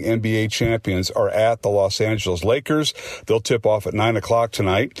defending NBA champions, are at the Los Angeles Lakers. They'll tip off at 9 o'clock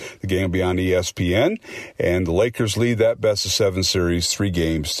tonight. The game will be on ESPN, and the Lakers lead that best-of-7 series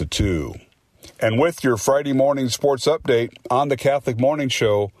 3-2. And with your Friday morning sports update on the Catholic Morning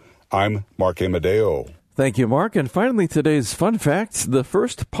Show, I'm Mark Amadeo. Thank you, Mark. And finally, today's fun fact: the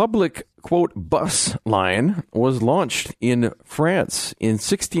first public, quote, bus line was launched in France in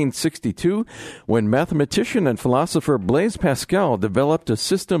 1662 when mathematician and philosopher Blaise Pascal developed a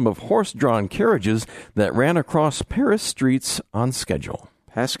system of horse-drawn carriages that ran across Paris streets on schedule.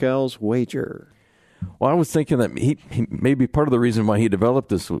 Pascal's wager. Well, I was thinking that he maybe part of the reason why he developed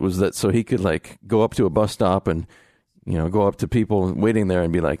this was that so he could, like, go up to a bus stop and, you know, go up to people waiting there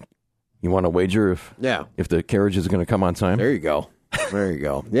and be like, you want to wager if the carriage is going to come on time? There you go. There you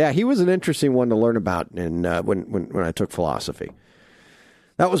go. Yeah, he was an interesting one to learn about in, when I took philosophy.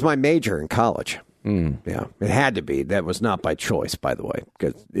 That was my major in college. Yeah, it had to be. That was not by choice, by the way,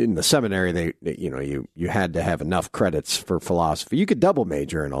 because in the seminary, you had to have enough credits for philosophy. You could double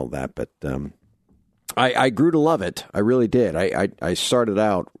major and all that, but I grew to love it. I really did. I started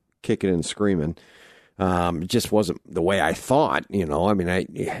out kicking and screaming. It just wasn't the way I thought, I mean,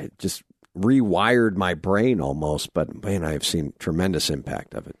 I just rewired my brain almost, but man, I've seen tremendous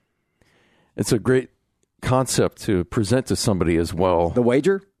impact of it. It's a great concept to present to somebody as well. The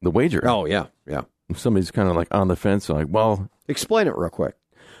wager? The wager. Oh, yeah, yeah. If somebody's kind of like on the fence, like, well... Explain it real quick.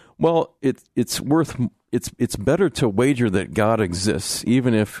 Well, it's better to wager that God exists,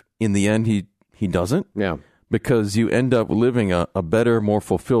 even if in the end he doesn't. Yeah. Because you end up living a better, more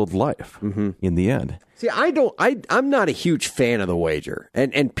fulfilled life in the end. See, I'm not a huge fan of the wager.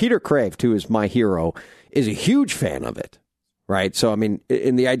 And Peter Crave, too, is my hero, is a huge fan of it. Right. So, I mean,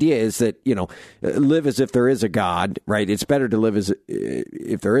 and the idea is that, live as if there is a God, right? It's better to live as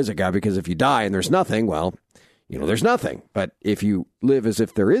if there is a God, because if you die and there's nothing, well, there's nothing. But if you live as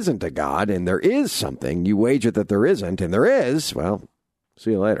if there isn't a God and there is something, you wager that there isn't and there is, well,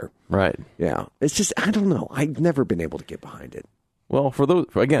 see you later. Right. Yeah. It's just, I don't know. I've never been able to get behind it. Well, for those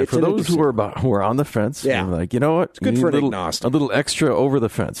who are on the fence, yeah, like, you know what? It's good for an agnostic. A little extra over the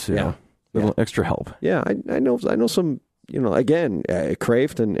fence. Yeah. A little extra help. Yeah. I know some, again,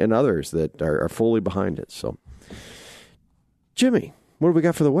 Kraft and others that are fully behind it. So, Jimmy, what do we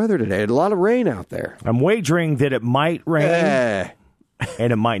got for the weather today? A lot of rain out there. I'm wagering that it might rain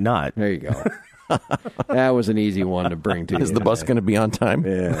and it might not. There you go. That was an easy one to bring to you. Is the bus going to be on time?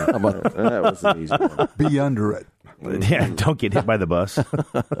 Yeah. How about that was an easy one. Be under it. Yeah, don't get hit by the bus.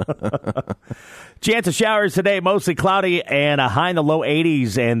 Chance of showers today, mostly cloudy and a high in the low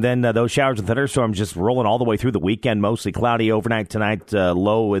 80s. And then those showers and thunderstorms just rolling all the way through the weekend. Mostly cloudy overnight tonight,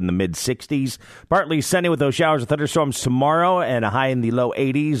 low in the mid 60s. Partly sunny with those showers and thunderstorms tomorrow and a high in the low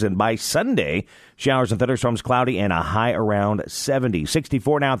 80s. And by Sunday, showers and thunderstorms cloudy and a high around 70.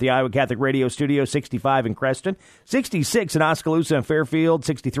 64 now at the Iowa Catholic Radio Studio, 65 in Creston, 66 in Oskaloosa and Fairfield,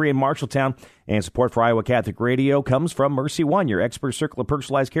 63 in Marshalltown. And support for Iowa Catholic Radio comes from Mercy One, your expert circle of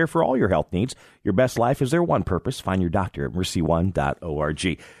personalized care for all your health needs. Your best life is their one purpose. Find your doctor at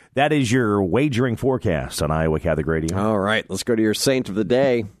mercyone.org. That is your wagering forecast on Iowa Catholic Radio. All right, let's go to your saint of the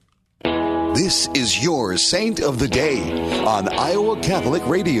day. This is your Saint of the Day on Iowa Catholic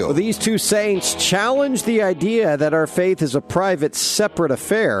Radio. Well, these two saints challenge the idea that our faith is a private, separate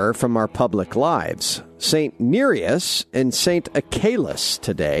affair from our public lives. Saint Nereus and Saint Achilles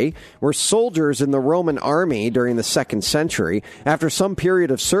today were soldiers in the Roman army during the 2nd century. After some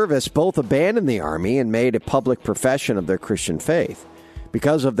period of service, both abandoned the army and made a public profession of their Christian faith.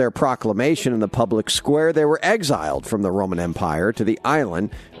 Because of their proclamation in the public square, they were exiled from the Roman Empire to the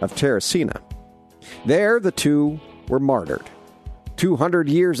island of Terracina. There, the two were martyred. 200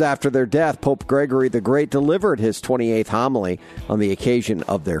 years after their death, Pope Gregory the Great delivered his 28th homily on the occasion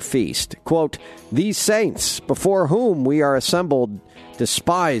of their feast. Quote, "These saints, before whom we are assembled,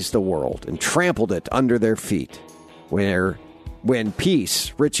 despised the world and trampled it under their feet, when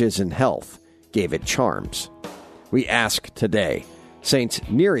peace, riches, and health gave it charms. We ask today Saints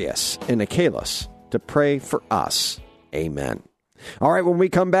Nereus and Achilles to pray for us. Amen." All right, when we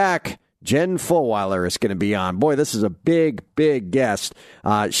come back, Jen Fulwiler is going to be on. Boy, this is a big, big guest.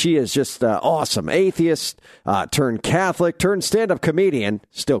 She is just awesome. Atheist, turned Catholic, turned stand-up comedian,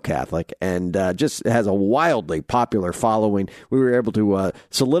 still Catholic, and just has a wildly popular following. We were able to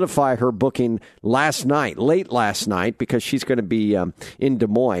solidify her booking late last night, because she's going to be in Des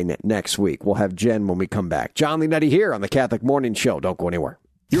Moines next week. We'll have Jen when we come back. John Leonetti here on the Catholic Morning Show. Don't go anywhere.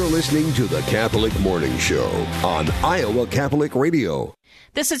 You're listening to the Catholic Morning Show on Iowa Catholic Radio.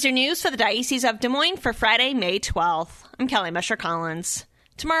 This is your news for the Diocese of Des Moines for Friday, May 12th. I'm Kelly Mesher-Collins.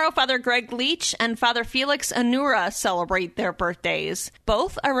 Tomorrow, Father Greg Leach and Father Felix Anura celebrate their birthdays.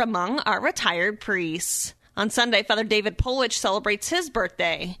 Both are among our retired priests. On Sunday, Father David Polich celebrates his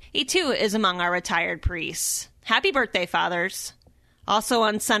birthday. He, too, is among our retired priests. Happy birthday, Fathers. Also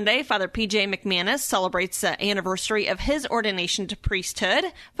on Sunday, Father P.J. McManus celebrates the anniversary of his ordination to priesthood.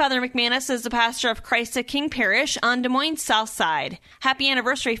 Father McManus is the pastor of Christ the King Parish on Des Moines South Side. Happy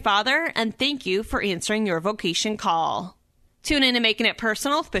anniversary, Father, and thank you for answering your vocation call. Tune in to Making It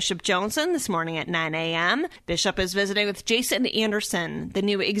Personal with Bishop Johnson this morning at 9 a.m. Bishop is visiting with Jason Anderson, the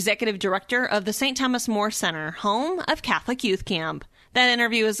new executive director of the St. Thomas More Center, home of Catholic Youth Camp. That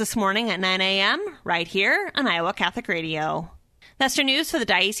interview is this morning at 9 a.m. right here on Iowa Catholic Radio. That's your news for the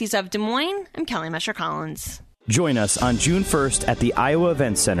Diocese of Des Moines. I'm Kelly Mesher-Collins. Join us on June 1st at the Iowa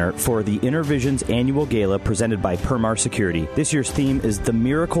Events Center for the Intervisions Annual Gala presented by Permar Security. This year's theme is The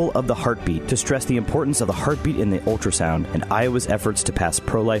Miracle of the Heartbeat, to stress the importance of the heartbeat in the ultrasound and Iowa's efforts to pass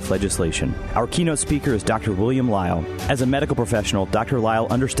pro-life legislation. Our keynote speaker is Dr. William Lyle. As a medical professional, Dr. Lyle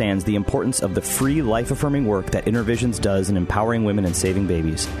understands the importance of the free, life-affirming work that Intervisions does in empowering women and saving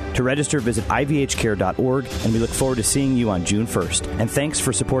babies. To register, visit ivhcare.org, and we look forward to seeing you on June 1st. And thanks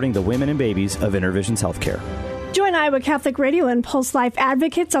for supporting the women and babies of Intervisions Healthcare. Join Join Iowa Catholic Radio and Pulse Life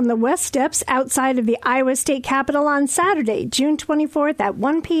advocates on the West Steps outside of the Iowa State Capitol on Saturday, June 24th at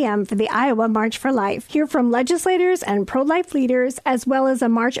 1 p.m. for the Iowa March for Life. Hear from legislators and pro-life leaders, as well as a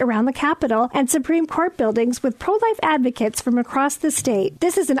march around the Capitol and Supreme Court buildings with pro-life advocates from across the state.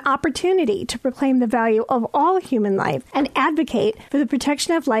 This is an opportunity to proclaim the value of all human life and advocate for the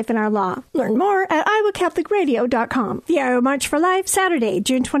protection of life in our law. Learn more at iowacatholicradio.com. The Iowa March for Life, Saturday,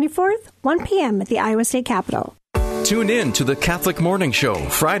 June 24th, 1 p.m. at the Iowa State Capitol. Tune in to the Catholic Morning Show,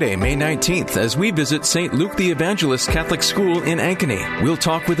 Friday, May 19th, as we visit St. Luke the Evangelist Catholic School in Ankeny. We'll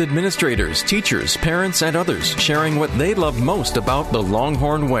talk with administrators, teachers, parents, and others, sharing what they love most about the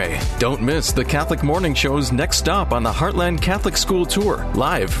Longhorn Way. Don't miss the Catholic Morning Show's next stop on the Heartland Catholic School Tour,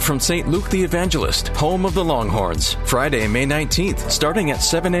 live from St. Luke the Evangelist, home of the Longhorns. Friday, May 19th, starting at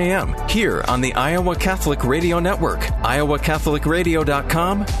 7 a.m., here on the Iowa Catholic Radio Network,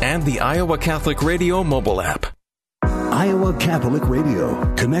 iowacatholicradio.com, and the Iowa Catholic Radio mobile app. Iowa Catholic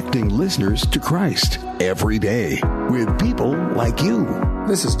Radio, connecting listeners to Christ every day with people like you.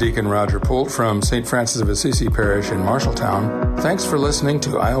 This is Deacon Roger Poult from St. Francis of Assisi Parish in Marshalltown. Thanks for listening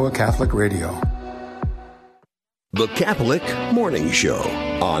to Iowa Catholic Radio. The Catholic Morning Show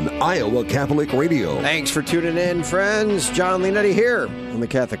on Iowa Catholic Radio. Thanks for tuning in, friends. John Leonetti here on the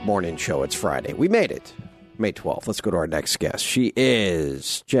Catholic Morning Show. It's Friday. We made it. May 12th. Let's go to our next guest. She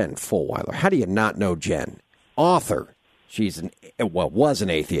is Jen Fulwiler. How do you not know Jen? Author. She's was an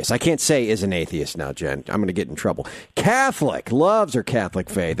atheist. I can't say is an atheist now, Jen. I'm going to get in trouble. Catholic, loves her Catholic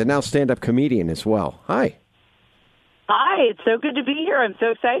faith, and now stand-up comedian as well. Hi. Hi, it's so good to be here. I'm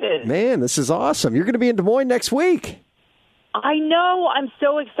so excited. Man, this is awesome. You're going to be in Des Moines next week. I know. I'm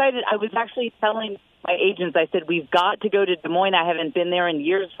so excited. I was actually telling my agents, I said, we've got to go to Des Moines. I haven't been there in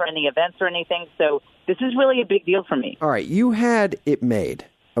years for any events or anything, so this is really a big deal for me. All right, you had it made.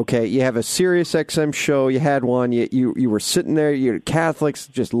 Okay, you have a Sirius XM show. You had one. You were sitting there. Your Catholics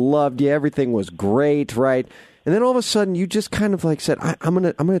just loved you. Everything was great, right? And then all of a sudden, you just kind of like said, "I'm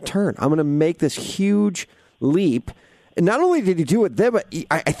gonna turn. I'm gonna make this huge leap." And not only did you do it then, but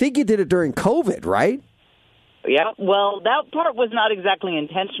I think you did it during COVID, right? Yeah. Well, that part was not exactly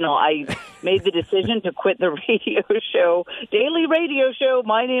intentional. I made the decision to quit the radio show, daily radio show,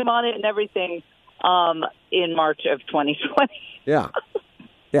 my name on it, and everything, in March of 2020. Yeah.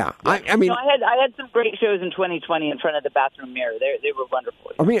 Yeah, I mean, I had some great shows in 2020 in front of the bathroom mirror. They were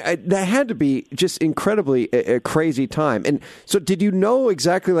wonderful. I mean, that had to be just incredibly a crazy time. And so, did you know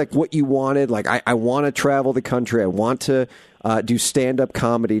exactly like what you wanted? Like, I want to travel the country. I want to do stand-up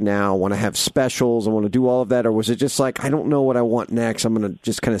comedy now. I want to have specials. I want to do all of that. Or was it just like, I don't know what I want next. I'm going to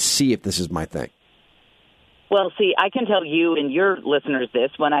just kind of see if this is my thing. Well, see, I can tell you and your listeners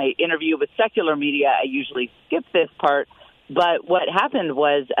this. When I interview with secular media, I usually skip this part. But what happened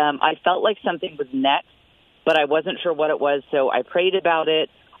was I felt like something was next, but I wasn't sure what it was. So I prayed about it,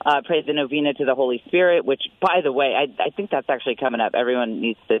 prayed the novena to the Holy Spirit, which, by the way, I think that's actually coming up. Everyone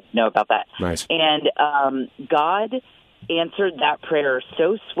needs to know about that. Nice. And God answered that prayer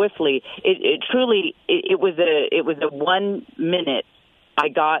so swiftly. It truly was a 1 minute. I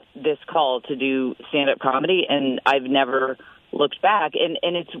got this call to do stand-up comedy, and I've never looked back.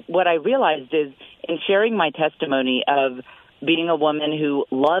 And it's what I realized is in sharing my testimony of being a woman who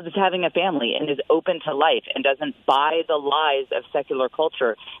loves having a family and is open to life and doesn't buy the lies of secular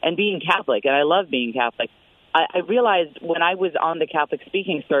culture, and being Catholic, and I love being Catholic, I realized when I was on the Catholic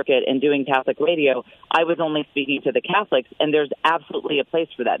speaking circuit and doing Catholic radio, I was only speaking to the Catholics, and there's absolutely a place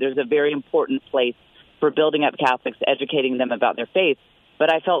for that. There's a very important place for building up Catholics, educating them about their faith.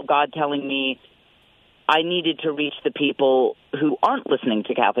 But I felt God telling me I needed to reach the people who aren't listening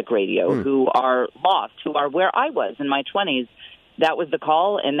to Catholic radio, who are lost, who are where I was in my 20s. That was the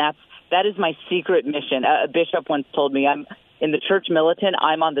call, and that is my secret mission. A bishop once told me, I'm in the church militant,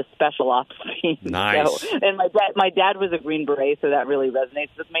 I'm on the special ops team. Nice. So, and my dad was a Green Beret, so that really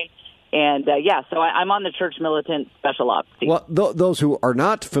resonates with me. And, so I'm on the church militant special ops team. Well, those who are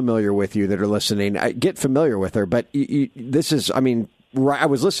not familiar with you that are listening, get familiar with her. But this is, I mean, I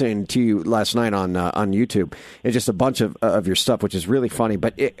was listening to you last night on YouTube, and just a bunch of your stuff, which is really funny.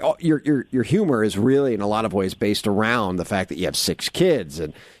 But your humor is really, in a lot of ways, based around the fact that you have 6 kids,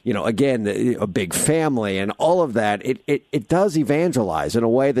 and again, a big family, and all of that. It does evangelize in a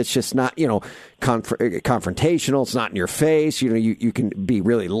way that's just not confrontational. It's not in your face. You can be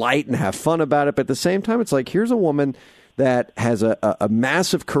really light and have fun about it, but at the same time, it's like, here's a woman that has a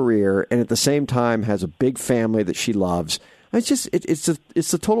massive career, and at the same time has a big family that she loves. It's just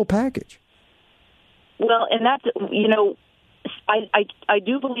it's the total package. Well, and that's I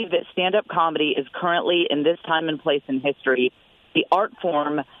do believe that stand-up comedy is currently, in this time and place in history, the art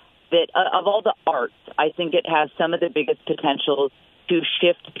form that of all the arts, I think it has some of the biggest potential to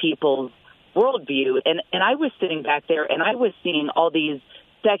shift people's worldview. And I was sitting back there, and I was seeing all these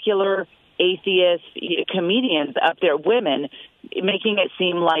secular atheist comedians up there, women, making it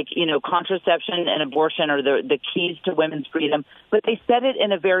seem like, contraception and abortion are the keys to women's freedom. But they said it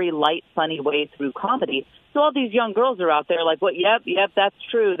in a very light, funny way through comedy. So all these young girls are out there like, well, yep, that's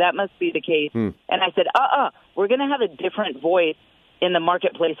true. That must be the case. And I said, we're going to have a different voice in the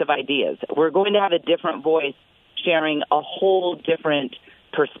marketplace of ideas. We're going to have a different voice sharing a whole different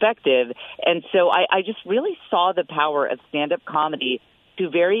perspective. And so I just really saw the power of stand-up comedy to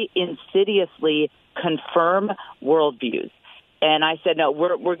very insidiously confirm worldviews. And I said, no,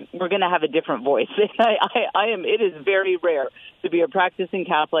 we're going to have a different voice. I am. It is very rare to be a practicing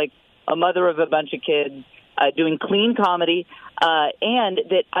Catholic, a mother of a bunch of kids, doing clean comedy, and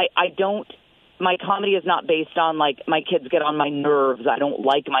that I don't. My comedy is not based on like my kids get on my nerves. I don't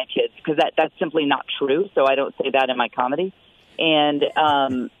like my kids, because that's simply not true. So I don't say that in my comedy. And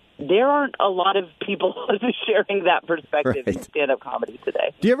there aren't a lot of people sharing that perspective in stand-up comedy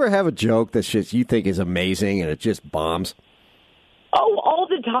today. Do you ever have a joke that you think is amazing and it just bombs? Oh, all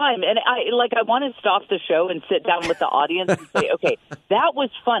the time. And I want to stop the show and sit down with the audience and say, okay, that was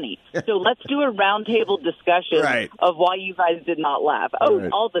funny. So let's do a roundtable discussion of why you guys did not laugh. Oh,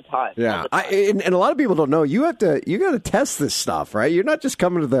 all the time. Yeah. All the time. And a lot of people don't know, you got to test this stuff, right? You're not just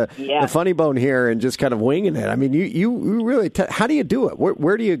coming to the funny bone here and just kind of winging it. I mean, you really, how do you do it?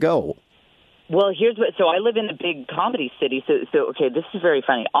 Where do you go? Well, so I live in a big comedy city. So okay, this is very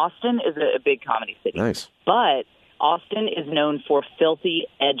funny. Austin is a big comedy city. Nice. But Austin is known for filthy,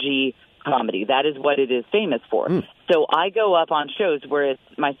 edgy comedy. That is what it is famous for. So I go up on shows where it's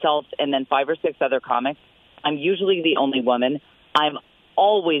myself and then 5 or 6 other comics. I'm usually the only woman. I'm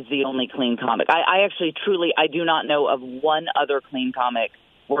always the only clean comic. I actually, truly, I do not know of one other clean comic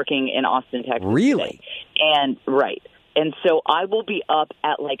working in Austin, Texas. Really? Today. And so I will be up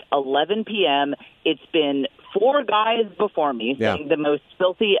at like 11 p.m. It's been 4 guys before me saying the most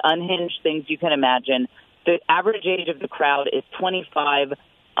filthy, unhinged things you can imagine. The average age of the crowd is 25.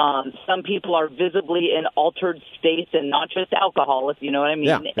 Some people are visibly in altered states and not just alcohol, if you know what I mean.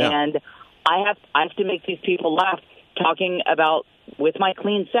 Yeah. And I have to make these people laugh, talking about, with my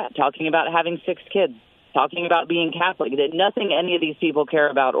clean set, talking about having 6 kids, talking about being Catholic, that nothing any of these people care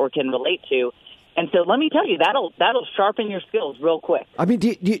about or can relate to. And so let me tell you, that'll sharpen your skills real quick. I mean,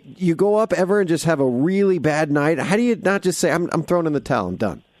 do you go up ever and just have a really bad night? How do you not just say, I'm throwing in the towel, I'm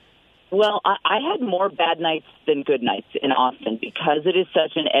done? Well, I had more bad nights than good nights in Austin because it is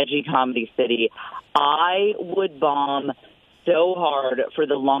such an edgy comedy city. I would bomb so hard for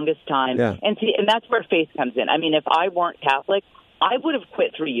the longest time. Yeah. And that's where faith comes in. I mean, if I weren't Catholic, I would have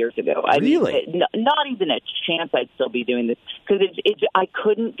quit 3 years ago. Really? Not even a chance I'd still be doing this, because I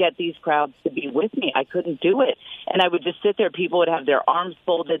couldn't get these crowds to be with me. I couldn't do it. And I would just sit there. People would have their arms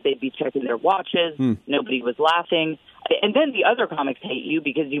folded. They'd be checking their watches. Nobody was laughing. And then the other comics hate you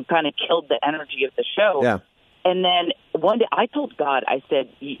because you've kind of killed the energy of the show. Yeah. And then one day I told God, I said,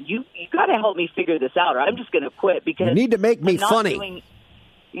 you got to help me figure this out, or I'm just going to quit, because you need to make me funny.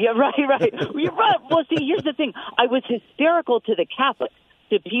 Yeah, right. You're right. Well, see, here's the thing. I was hysterical to the Catholics,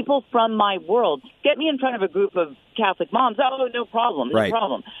 to people from my world. Get me in front of a group of Catholic moms. Oh, no problem. No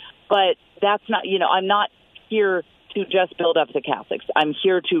problem. But that's not, I'm not here to just build up the Catholics. I'm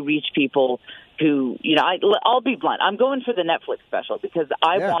here to reach people who, I'll be blunt. I'm going for the Netflix special because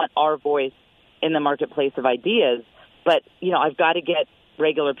I want our voice in the marketplace of ideas. But, I've got to get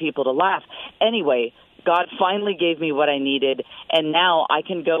regular people to laugh. Anyway, God finally gave me what I needed, and now I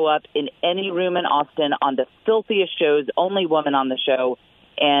can go up in any room in Austin on the filthiest shows, only woman on the show,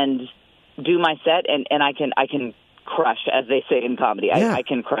 and do my set, and I can crush, as they say in comedy. Yeah. I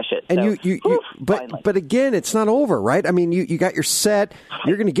can crush it. And so, but again, it's not over, right? I mean, you got your set,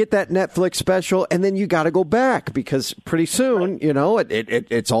 you're going to get that Netflix special, and then you got to go back, because pretty soon,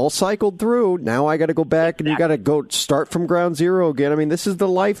 it's all cycled through. Now I got to go back, and you got to go start from ground zero again. I mean, this is the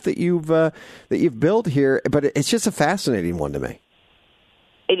life that you've built here, but it's just a fascinating one to me.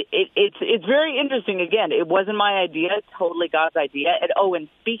 It's very interesting. Again, it wasn't my idea, totally God's idea. And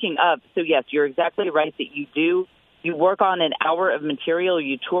speaking of, so yes, you're exactly right that you work on an hour of material,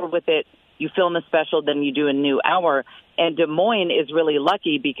 you tour with it, you film a special, then you do a new hour. And Des Moines is really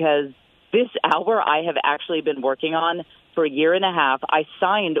lucky because this hour I have actually been working on for a year and a half. I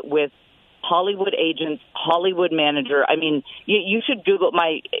signed with Hollywood agents, Hollywood manager. I mean, you should Google,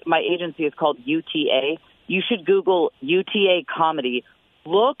 my agency is called UTA. You should Google UTA comedy.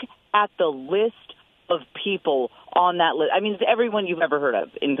 Look at the list of people on that list. I mean, it's everyone you've ever heard of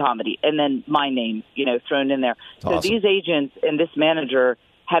in comedy, and then my name, thrown in there. Awesome. So these agents and this manager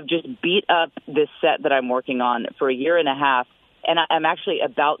have just beat up this set that I'm working on for a year and a half, and I'm actually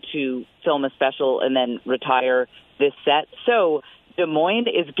about to film a special and then retire this set. So Des Moines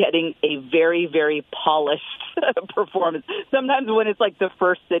is getting a very, very polished performance. Sometimes when it's like the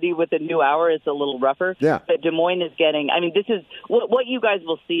first city with a new hour, it's a little rougher. Yeah. But Des Moines is getting, I mean, this is what you guys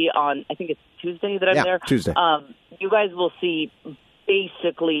will see on, I think it's Tuesday that I'm there. Tuesday. You guys will see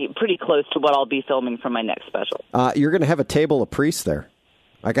basically pretty close to what I'll be filming for my next special. You're going to have a table of priests there.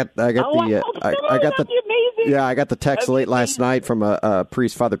 I got the text late last night from a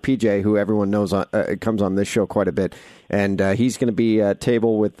priest, Father PJ, who everyone knows comes on this show quite a bit, and he's going to be a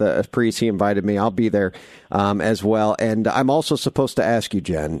table with a priest. He invited me. I'll be there as well, and I'm also supposed to ask you,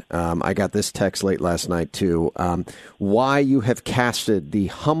 Jen. I got this text late last night too. Why you have casted the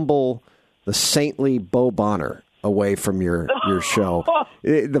humble, the saintly Bo Bonner away from your show.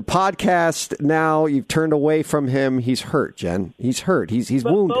 The podcast, now you've turned away from him. He's hurt, Jen. He's hurt. He's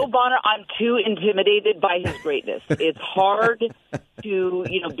wounded. Bo Bonner, I'm too intimidated by his greatness. It's hard to,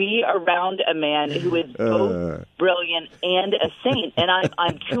 be around a man who is both brilliant and a saint, and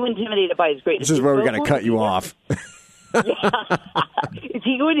I'm too intimidated by his greatness. This is where we're going to cut you off. Is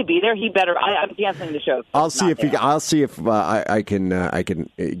he going to be there? He better. I'm canceling the show. I'll see if I can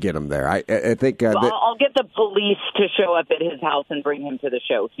get him there. I think I'll get the police to show up at his house and bring him to the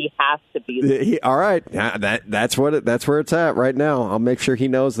show. He has to be there. All right, that's where it's at right now. I'll make sure he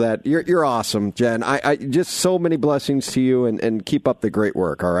knows that. You're awesome, Jen. I just so many blessings to you, and keep up the great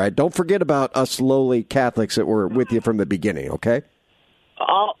work. All right, don't forget about us lowly Catholics that were with you from the beginning. Okay.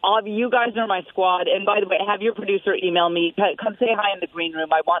 You guys are my squad. And by the way, have your producer email me. Come say hi in the green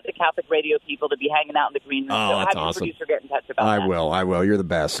room. I want the Catholic radio people to be hanging out in the green room. So that's have awesome. Your producer get in touch about that. I will. You're the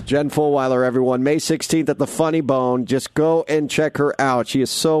best. Jen Fulwiler, everyone. May 16th at the Funny Bone. Just go and check her out. She is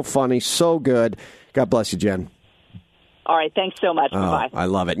so funny, so good. God bless you, Jen. All right. Thanks so much. Bye-bye. I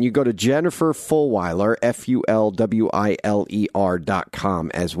love it. And you go to Jennifer Fulwiler,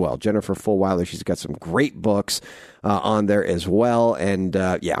 FULWILER.com as well. Jennifer Fulwiler, she's got some great books on there as well. And,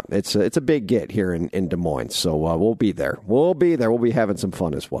 it's a big get here in Des Moines. So we'll be there. We'll be having some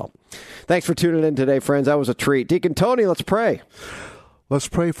fun as well. Thanks for tuning in today, friends. That was a treat. Deacon Tony, let's pray. Let's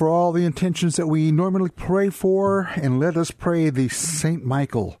pray for all the intentions that we normally pray for, and let us pray the St.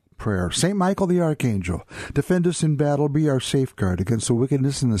 Michael prayer. St. Michael the Archangel, defend us in battle, be our safeguard against the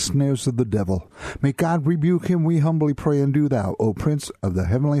wickedness and the snares of the devil. May God rebuke him, we humbly pray, and do thou, O Prince of the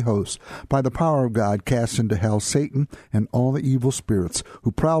heavenly host, by the power of God, cast into hell Satan and all the evil spirits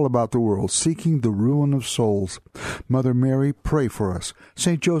who prowl about the world, seeking the ruin of souls. Mother Mary, pray for us.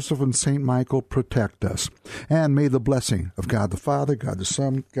 St. Joseph and St. Michael, protect us. And may the blessing of God the Father, God the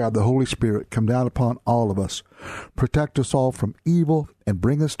Son, God the Holy Spirit come down upon all of us. Protect us all from evil and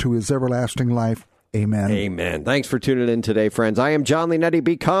bring us to his everlasting life. Amen. Amen. Thanks for tuning in today, friends. I am John Leonetti.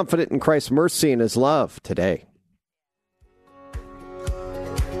 Be confident in Christ's mercy and his love today.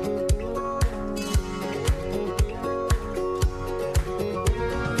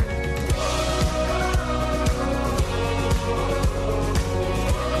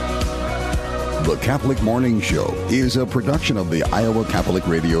 The Catholic Morning Show is a production of the Iowa Catholic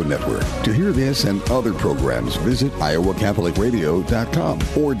Radio Network. To hear this and other programs, visit iowacatholicradio.com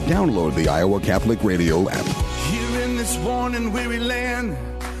or download the Iowa Catholic Radio app. Here in this worn and weary land,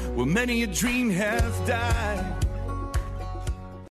 where many a dream has died.